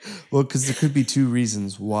 Well, because there could be two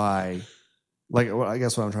reasons why. Like, I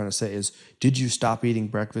guess what I'm trying to say is, did you stop eating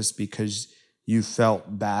breakfast because you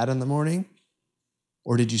felt bad in the morning?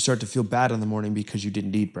 Or did you start to feel bad in the morning because you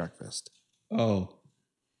didn't eat breakfast? Oh.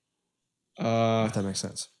 If that makes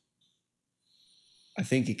sense. I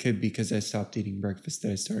think it could be because I stopped eating breakfast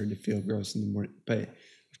that I started to feel gross in the morning. But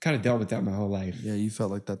I've kind of dealt with that my whole life Yeah, you felt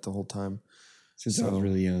like that the whole time. since I was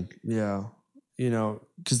really young. Yeah.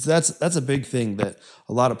 Because that's a big thing that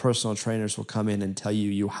a lot of personal trainers will come in and tell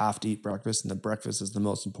you have to eat breakfast and that breakfast is the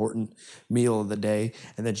most important meal of the day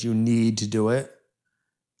and that you need to do it.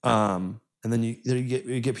 And then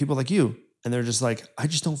you get people like you and they're just like, I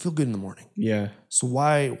just don't feel good in the morning. Yeah. So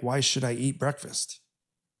why should I eat breakfast?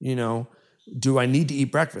 Do I need to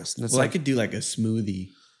eat breakfast? And it's Well, I could do like a smoothie.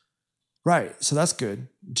 right. So that's good.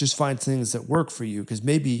 Just find things that work for you because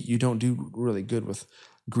maybe you don't do really good with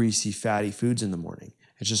greasy, fatty foods in the morning.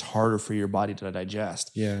 It's just harder for your body to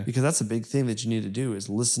digest. Yeah. Because that's a big thing that you need to do is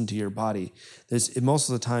listen to your body. Most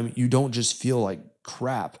of the time you don't just feel like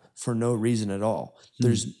crap for no reason at all.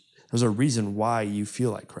 There's a reason why you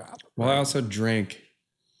feel like crap. Well, I also drank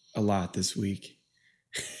a lot this week.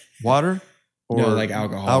 Water? Or No, like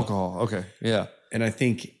alcohol. Alcohol. Okay. Yeah. And I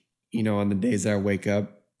think, on the days that I wake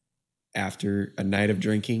up after a night of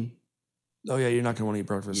drinking, Oh yeah, you're not gonna want to eat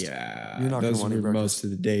breakfast. yeah, You're not gonna those wanna eat were breakfast. most of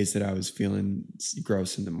the days that I was feeling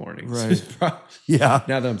gross in the morning. Right. So Yeah.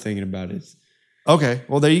 now that I'm thinking about it, Okay.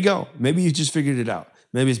 Well, there you go. Maybe you just figured it out.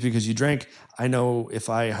 Maybe it's because you drank. I know if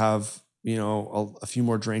I have, a few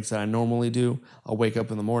more drinks than I normally do, I'll wake up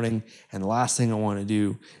in the morning and the last thing I want to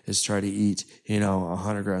do is try to eat,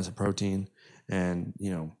 100 grams of protein and,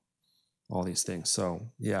 all these things. So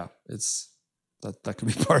yeah, that could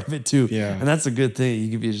be part of it too. Yeah. And that's a good thing. You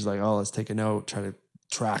could be just like, oh, let's take a note, try to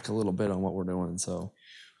track a little bit on what we're doing. So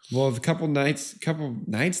well, a couple nights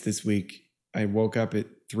this week, I woke up at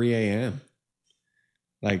 3 a.m.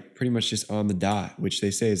 Like pretty much just on the dot, which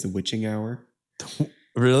they say is the witching hour.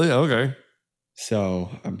 really? Okay. So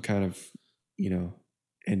I'm kind of,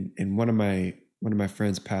 and one of my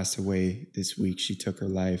friends passed away this week. She took her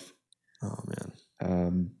life. Oh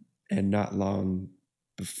man. And not long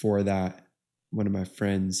before that, one of my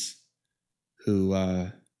friends who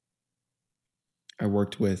I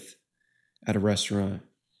worked with at a restaurant,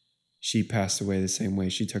 she passed away the same way.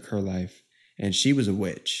 She took her life, and she was a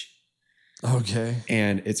witch. Okay.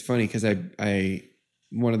 And it's funny because I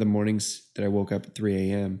one of the mornings that I woke up at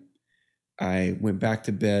 3 a.m., I went back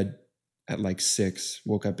to bed at like 6,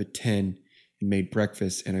 woke up at 10 and made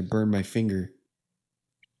breakfast, and I burned my finger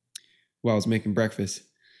while I was making breakfast.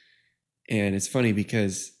 And it's funny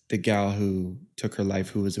because the gal who took her life,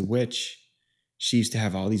 who was a witch, she used to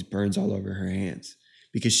have all these burns all over her hands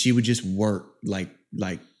because she would just work like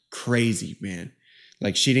crazy, man.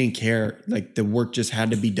 Like she didn't care. Like the work just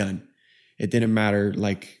had to be done. It didn't matter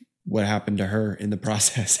like what happened to her in the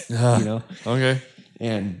process, Okay.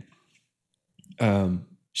 And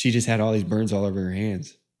she just had all these burns all over her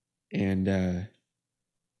hands. And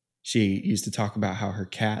she used to talk about how her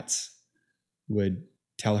cats would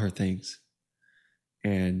tell her things.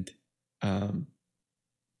 And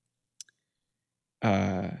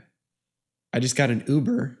I just got an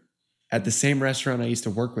Uber at the same restaurant I used to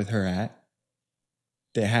work with her at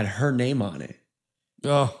that had her name on it.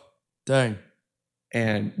 Oh, dang.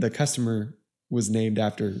 And the customer was named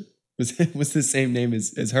after, was the same name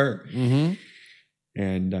as her. Mm-hmm.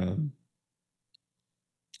 And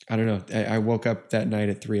I don't know. I woke up that night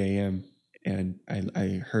at 3 a.m. and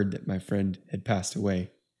I heard that my friend had passed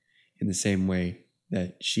away in the same way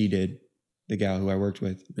that she did, the gal who I worked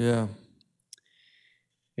with. Yeah.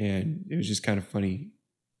 And it was just kind of funny,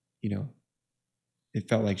 it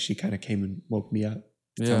felt like she kind of came and woke me up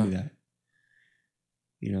to tell me that,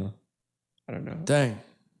 I don't know. Dang.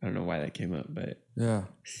 I don't know why that came up, but Yeah.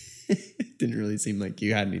 it didn't really seem like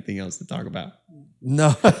you had anything else to talk about.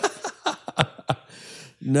 No.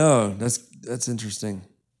 No, that's interesting.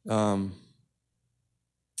 The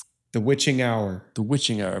witching hour. The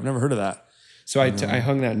witching hour. I've never heard of that. So I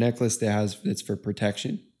hung that necklace that's for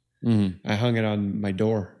protection. Mm-hmm. I hung it on my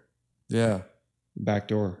door. Yeah. back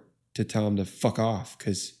door to tell them to fuck off.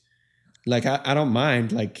 Cause like, I don't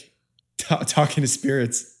mind like talking to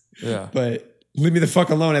spirits, Yeah. but leave me the fuck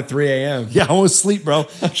alone at 3 a.m. Yeah, I want to sleep, bro.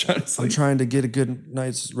 I'm trying to I'm sleep. trying to get a good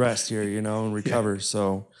night's rest here, you know, and recover.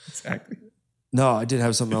 So Exactly. no, I did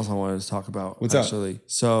have something else I wanted to talk about. What's up? actually.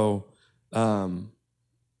 So I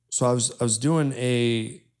was doing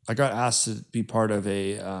I got asked to be part of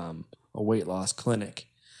a weight loss clinic,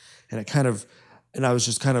 and I was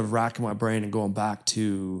just kind of racking my brain and going back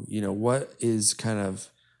to, you know, what is kind of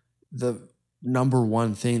the number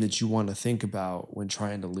one thing that you want to think about when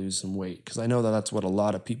trying to lose some weight? Because I know that that's what a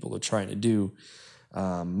lot of people are trying to do.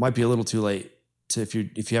 Might be a little too late to if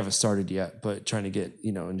you haven't started yet, but trying to get,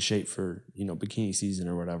 you know, in shape for, you know, bikini season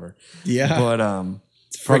or whatever. Yeah. But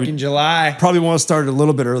It's freaking July. probably want to start a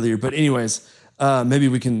little bit earlier. But anyways, maybe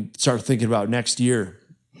we can start thinking about next year.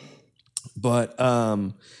 But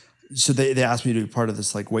so they asked me to be part of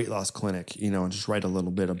this like weight loss clinic, you know, and just write a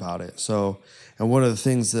little bit about it. So, and one of the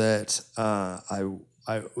things that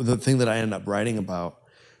the thing that I ended up writing about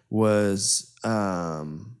was,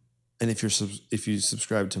 and if you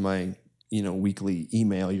subscribe to my, you know, weekly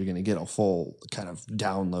email, you're going to get a full kind of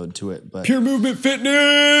download to it. But Pure Movement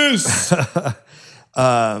Fitness.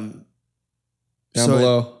 down Down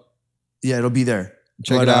below. yeah, it'll be there.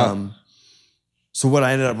 Check it out. So what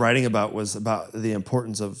I ended up writing about was about the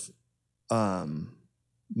importance of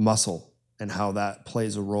muscle and how that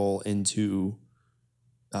plays a role into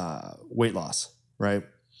weight loss, right?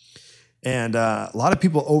 And a lot of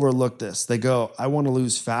people overlook this. They go, I want to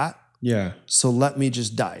lose fat, Yeah. so let me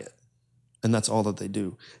just diet. And that's all that they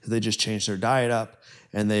do. They just change their diet up,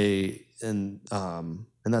 and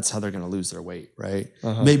that's how they're going to lose their weight, right?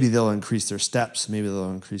 Uh-huh. Maybe they'll increase their steps, maybe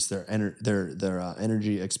they'll increase their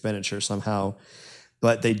energy expenditure somehow,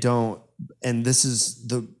 but they don't. And this is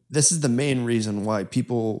the main reason why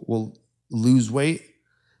people will lose weight,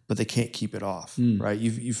 but they can't keep it off, right?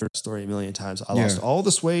 You've heard the story a million times. I lost all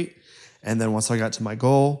this weight, and then once I got to my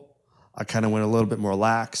goal, I kind of went a little bit more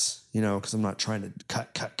lax, you know, because I'm not trying to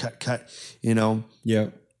cut, you know. Yeah.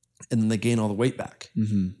 And then they gain all the weight back,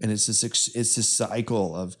 Mm-hmm. and it's this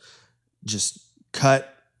cycle of just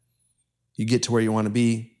cut. You get to where you want to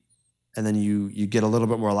be, and then you get a little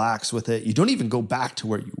bit more lax with it. You don't even go back to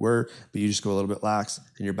where you were, but you just go a little bit lax,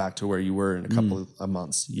 and you're back to where you were in a couple of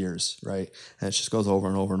months, years, right? And it just goes over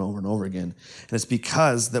and over and over and over again. And it's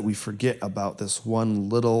because that we forget about this one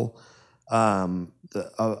little variable,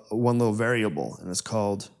 and it's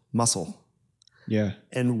called muscle. Yeah.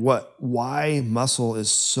 And why muscle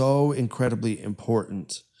is so incredibly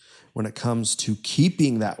important when it comes to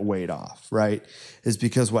keeping that weight off, right? Is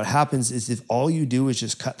because what happens is if all you do is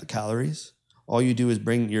just cut the calories, all you do is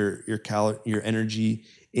bring your energy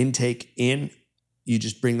intake in, you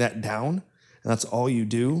just bring that down, and that's all you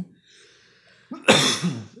do.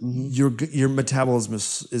 Your metabolism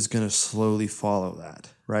is going to slowly follow that,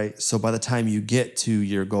 right? So by the time you get to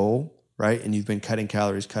your goal, right, and you've been cutting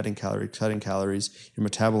calories, your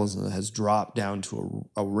metabolism has dropped down to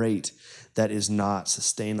a rate that is not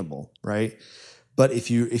sustainable, right? But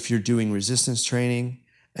if you're doing resistance training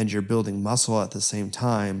and you're building muscle at the same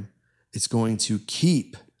time, it's going to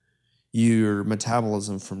keep your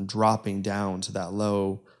metabolism from dropping down to that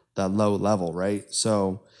low level, right?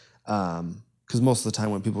 So, because most of the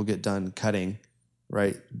time when people get done cutting,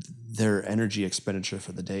 right, their energy expenditure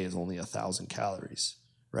for the day is only 1,000 calories,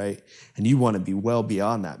 right? And you want to be well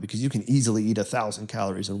beyond that, because you can easily eat 1,000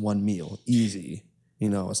 calories in one meal, easy. You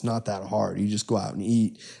know, it's not that hard. You just go out and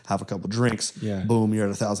eat, have a couple drinks, boom, you're at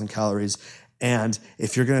 1,000 calories. And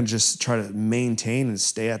if you're going to just try to maintain and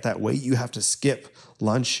stay at that weight, you have to skip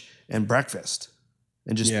lunch and breakfast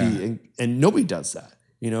and just be, and nobody does that.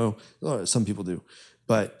 You know, some people do,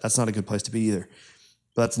 but that's not a good place to be either.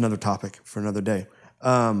 But that's another topic for another day.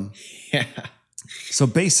 So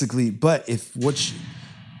basically, but if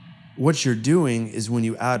what you're doing is when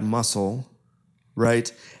you add muscle,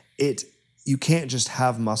 right, you can't just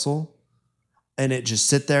have muscle and it just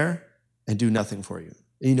sit there and do nothing for you,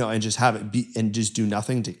 you know, and just have it be and just do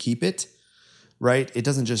nothing to keep it, right? It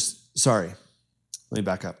doesn't just, let me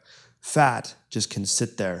back up. Fat just can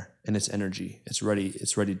sit there and it's energy. It's ready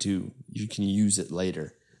to, you can use it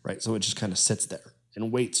later, right? So it just kind of sits there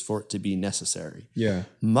and waits for it to be necessary. Yeah.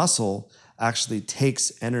 Muscle actually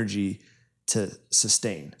takes energy to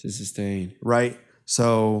sustain. Right?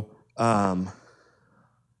 So I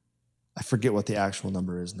forget what the actual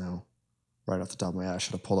number is now. Right off the top of my head, I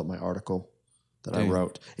should have pulled up my article that I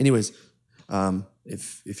wrote. Anyways,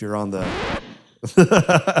 if you're on the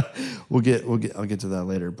I'll get to that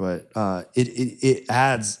later, but it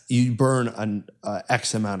adds, you burn an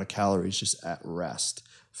X amount of calories just at rest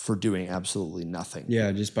for doing absolutely nothing.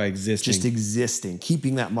 Yeah, just by existing. Just existing.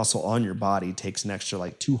 Keeping that muscle on your body takes an extra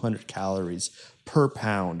like 200 calories per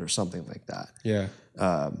pound or something like that. Yeah.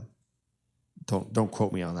 Don't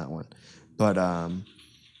quote me on that one. But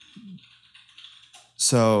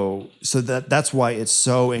so that's why it's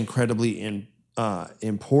so incredibly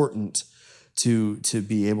important to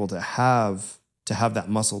be able to have that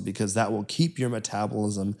muscle, because that will keep your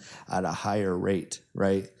metabolism at a higher rate,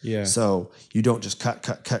 right? Yeah. So you don't just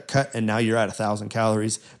cut, and now you're at 1,000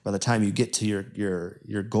 calories. By the time you get to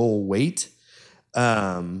your goal weight,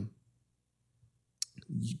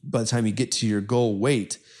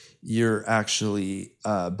 you're actually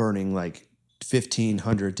burning like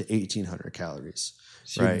 1,500 to 1,800 calories.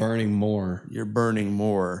 So you're burning more. You're burning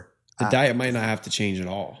more. The diet might not have to change at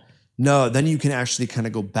all. No, then you can actually kind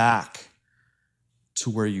of go back to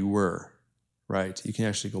where you were, right? You can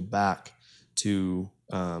actually go back to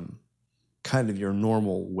kind of your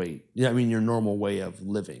normal weight. Yeah, I mean your normal way of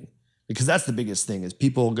living, because that's the biggest thing. Is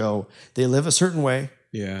people they live a certain way,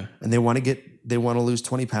 Yeah. and they want to lose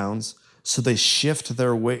 20 pounds, so they shift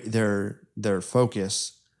their weight, their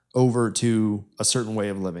focus over to a certain way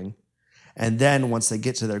of living. And then once they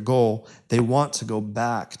get to their goal, they want to go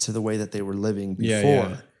back to the way that they were living before.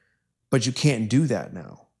 Yeah. But you can't do that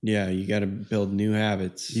now. Yeah, you got to build new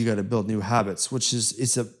habits. You got to build new habits, which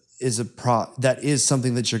is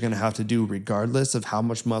something that you're going to have to do regardless of how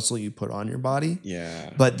much muscle you put on your body.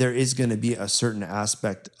 Yeah. But there is going to be a certain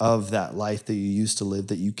aspect of that life that you used to live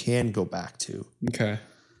that you can go back to. Okay.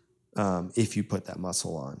 If you put that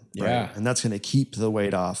muscle on. Right? Yeah. And that's going to keep the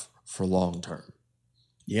weight off for long term.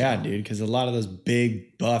 Yeah, dude, because a lot of those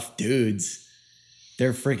big buff dudes,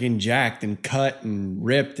 they're freaking jacked and cut and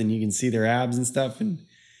ripped, and you can see their abs and stuff.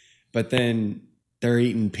 But then they're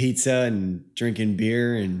eating pizza and drinking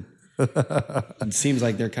beer, and it seems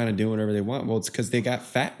like they're kind of doing whatever they want. Well, it's because they got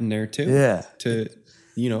fat in there too. Yeah.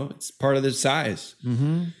 It's part of their size.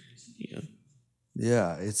 Mm-hmm. Yeah.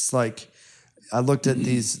 Yeah. It's like, I looked at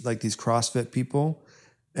these CrossFit people,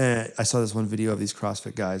 and I saw this one video of these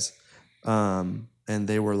CrossFit guys. And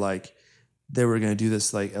they were going to do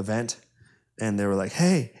this like event, and they were like,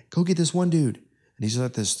 hey, go get this one dude. And he's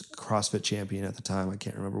like this CrossFit champion at the time. I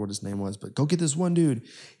can't remember what his name was, but go get this one dude.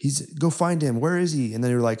 Go find him. Where is he? And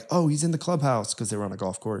then they were like, oh, he's in the clubhouse, because they were on a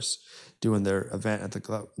golf course doing their event at the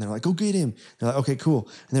club. And they're like, go get him. They're like, okay, cool.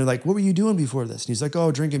 And they're like, what were you doing before this? And he's like,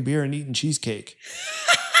 oh, drinking beer and eating cheesecake.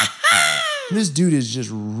 And this dude is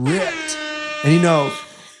just ripped. And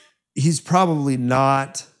he's probably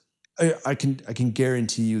not. I can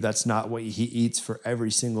guarantee you that's not what he eats for every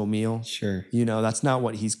single meal. Sure. That's not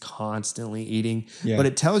what he's constantly eating. Yeah. But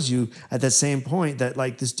it tells you at that same point that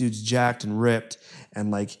like this dude's jacked and ripped and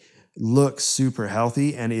like looks super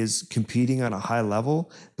healthy and is competing on a high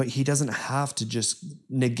level, but he doesn't have to just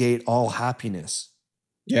negate all happiness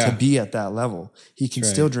to be at that level. He can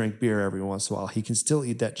still drink beer every once in a while. He can still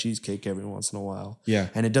eat that cheesecake every once in a while. Yeah.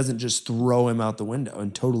 And it doesn't just throw him out the window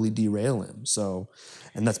and totally derail him. So,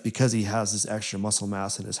 and that's because he has this extra muscle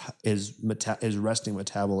mass, and his resting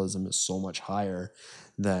metabolism is so much higher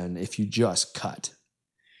than if you just cut.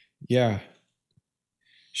 Yeah.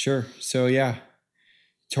 Sure. So yeah,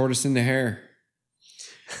 tortoise in the hare.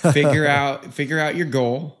 Figure out your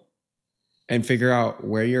goal, and figure out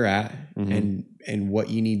where you're at, and what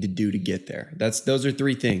you need to do to get there. Those are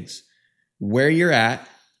three things: where you're at,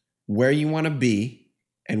 where you want to be,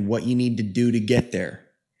 and what you need to do to get there.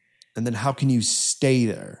 And then how can you stay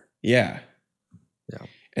there? Yeah. Yeah.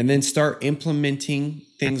 And then start implementing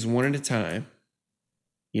things one at a time,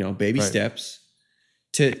 baby steps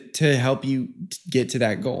to help you get to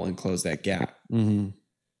that goal and close that gap. Mm-hmm.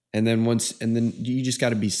 And then you just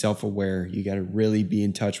got to be self-aware. You got to really be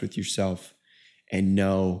in touch with yourself and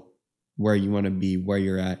know where you want to be, where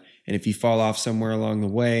you're at. And if you fall off somewhere along the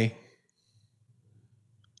way,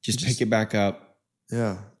 just pick it back up.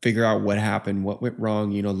 Yeah. Figure out what happened, what went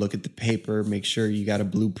wrong, look at the paper, make sure you got a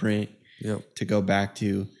blueprint to go back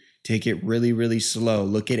to. Take it really, really slow.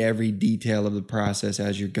 Look at every detail of the process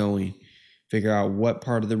as you're going. Figure out what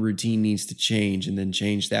part of the routine needs to change, and then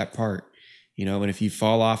change that part. And if you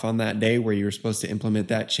fall off on that day where you were supposed to implement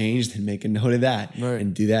that change, then make a note of that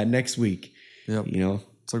and do that next week. Yep.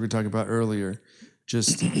 It's like we were talking about earlier.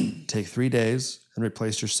 Just take 3 days and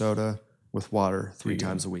replace your soda with water 3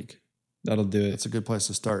 times a week. That'll do it. It's a good place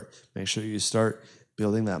to start. Make sure you start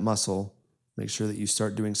building that muscle. Make sure that you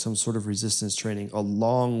start doing some sort of resistance training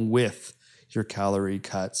along with your calorie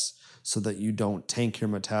cuts, so that you don't tank your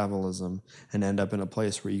metabolism and end up in a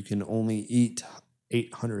place where you can only eat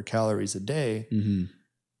 800 calories a day. Mm-hmm.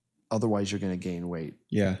 Otherwise, you're going to gain weight.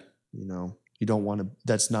 Yeah. You don't want to,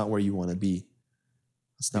 that's not where you want to be.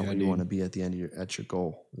 That's not Yeah, where you dude. want to be at the end of at your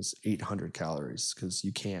goal. It's 800 calories because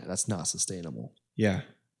you can't. That's not sustainable. Yeah.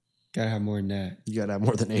 Gotta have more than that. You got to have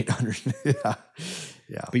more than 800. Yeah.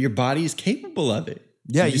 Yeah. But your body is capable of it.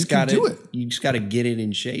 Yeah, you just can gotta do it. You just gotta get it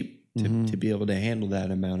in shape to be able to handle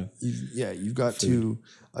that amount of You've got to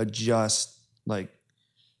adjust. Like,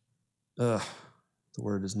 the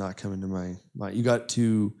word is not coming to my mind. You got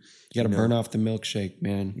to. you gotta know, burn off the milkshake,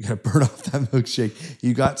 man. You got to burn off that milkshake.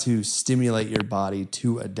 You got to stimulate your body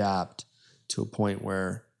to adapt to a point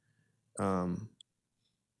where,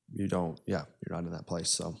 you don't. Yeah, you're not in that place.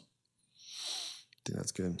 So, I think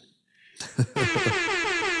that's good.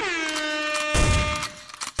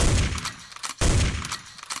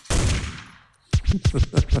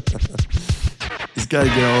 He's got to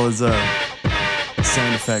get all his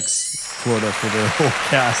sound effects quota for the whole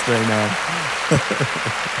cast right now.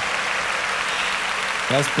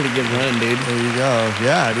 That was a pretty good run, dude. There you go.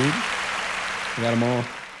 Yeah, dude. We got them all.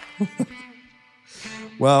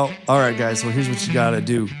 Well, all right, guys. Well, here's what you got to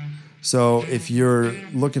do. So if you're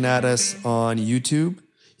looking at us on YouTube,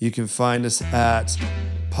 you can find us at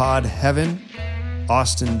Pod Heaven,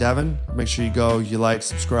 Austin, Devon. Make sure you go, you like,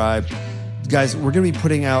 subscribe. Guys, we're going to be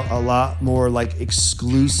putting out a lot more like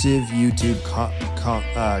exclusive YouTube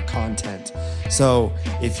content. So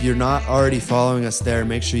if you're not already following us there,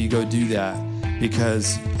 make sure you go do that,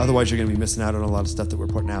 because otherwise you're going to be missing out on a lot of stuff that we're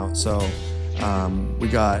putting out. So we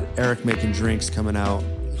got Eric making drinks coming out.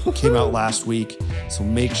 Came out last week. So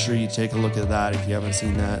make sure you take a look at that if you haven't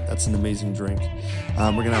seen that. That's an amazing drink.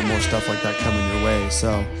 We're going to have more stuff like that coming your way.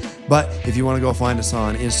 So, but if you want to go find us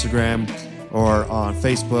on Instagram or on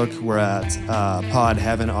Facebook, we're at Pod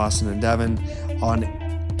Heaven, Austin and Devon.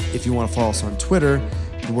 If you want to follow us on Twitter,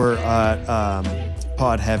 we're at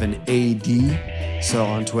Pod Heaven AD. So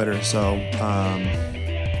on Twitter. So,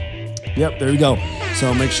 yep, there you go.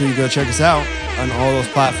 So make sure you go check us out on all those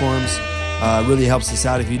platforms. Really helps us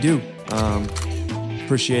out if you do.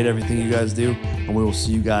 Appreciate everything you guys do, and we will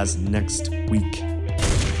see you guys next week.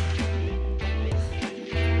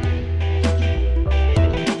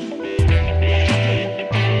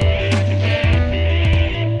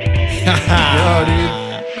 Yo, dude.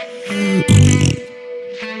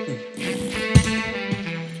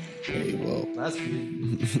 Hey, whoa. That's good.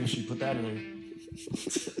 You should put that in there.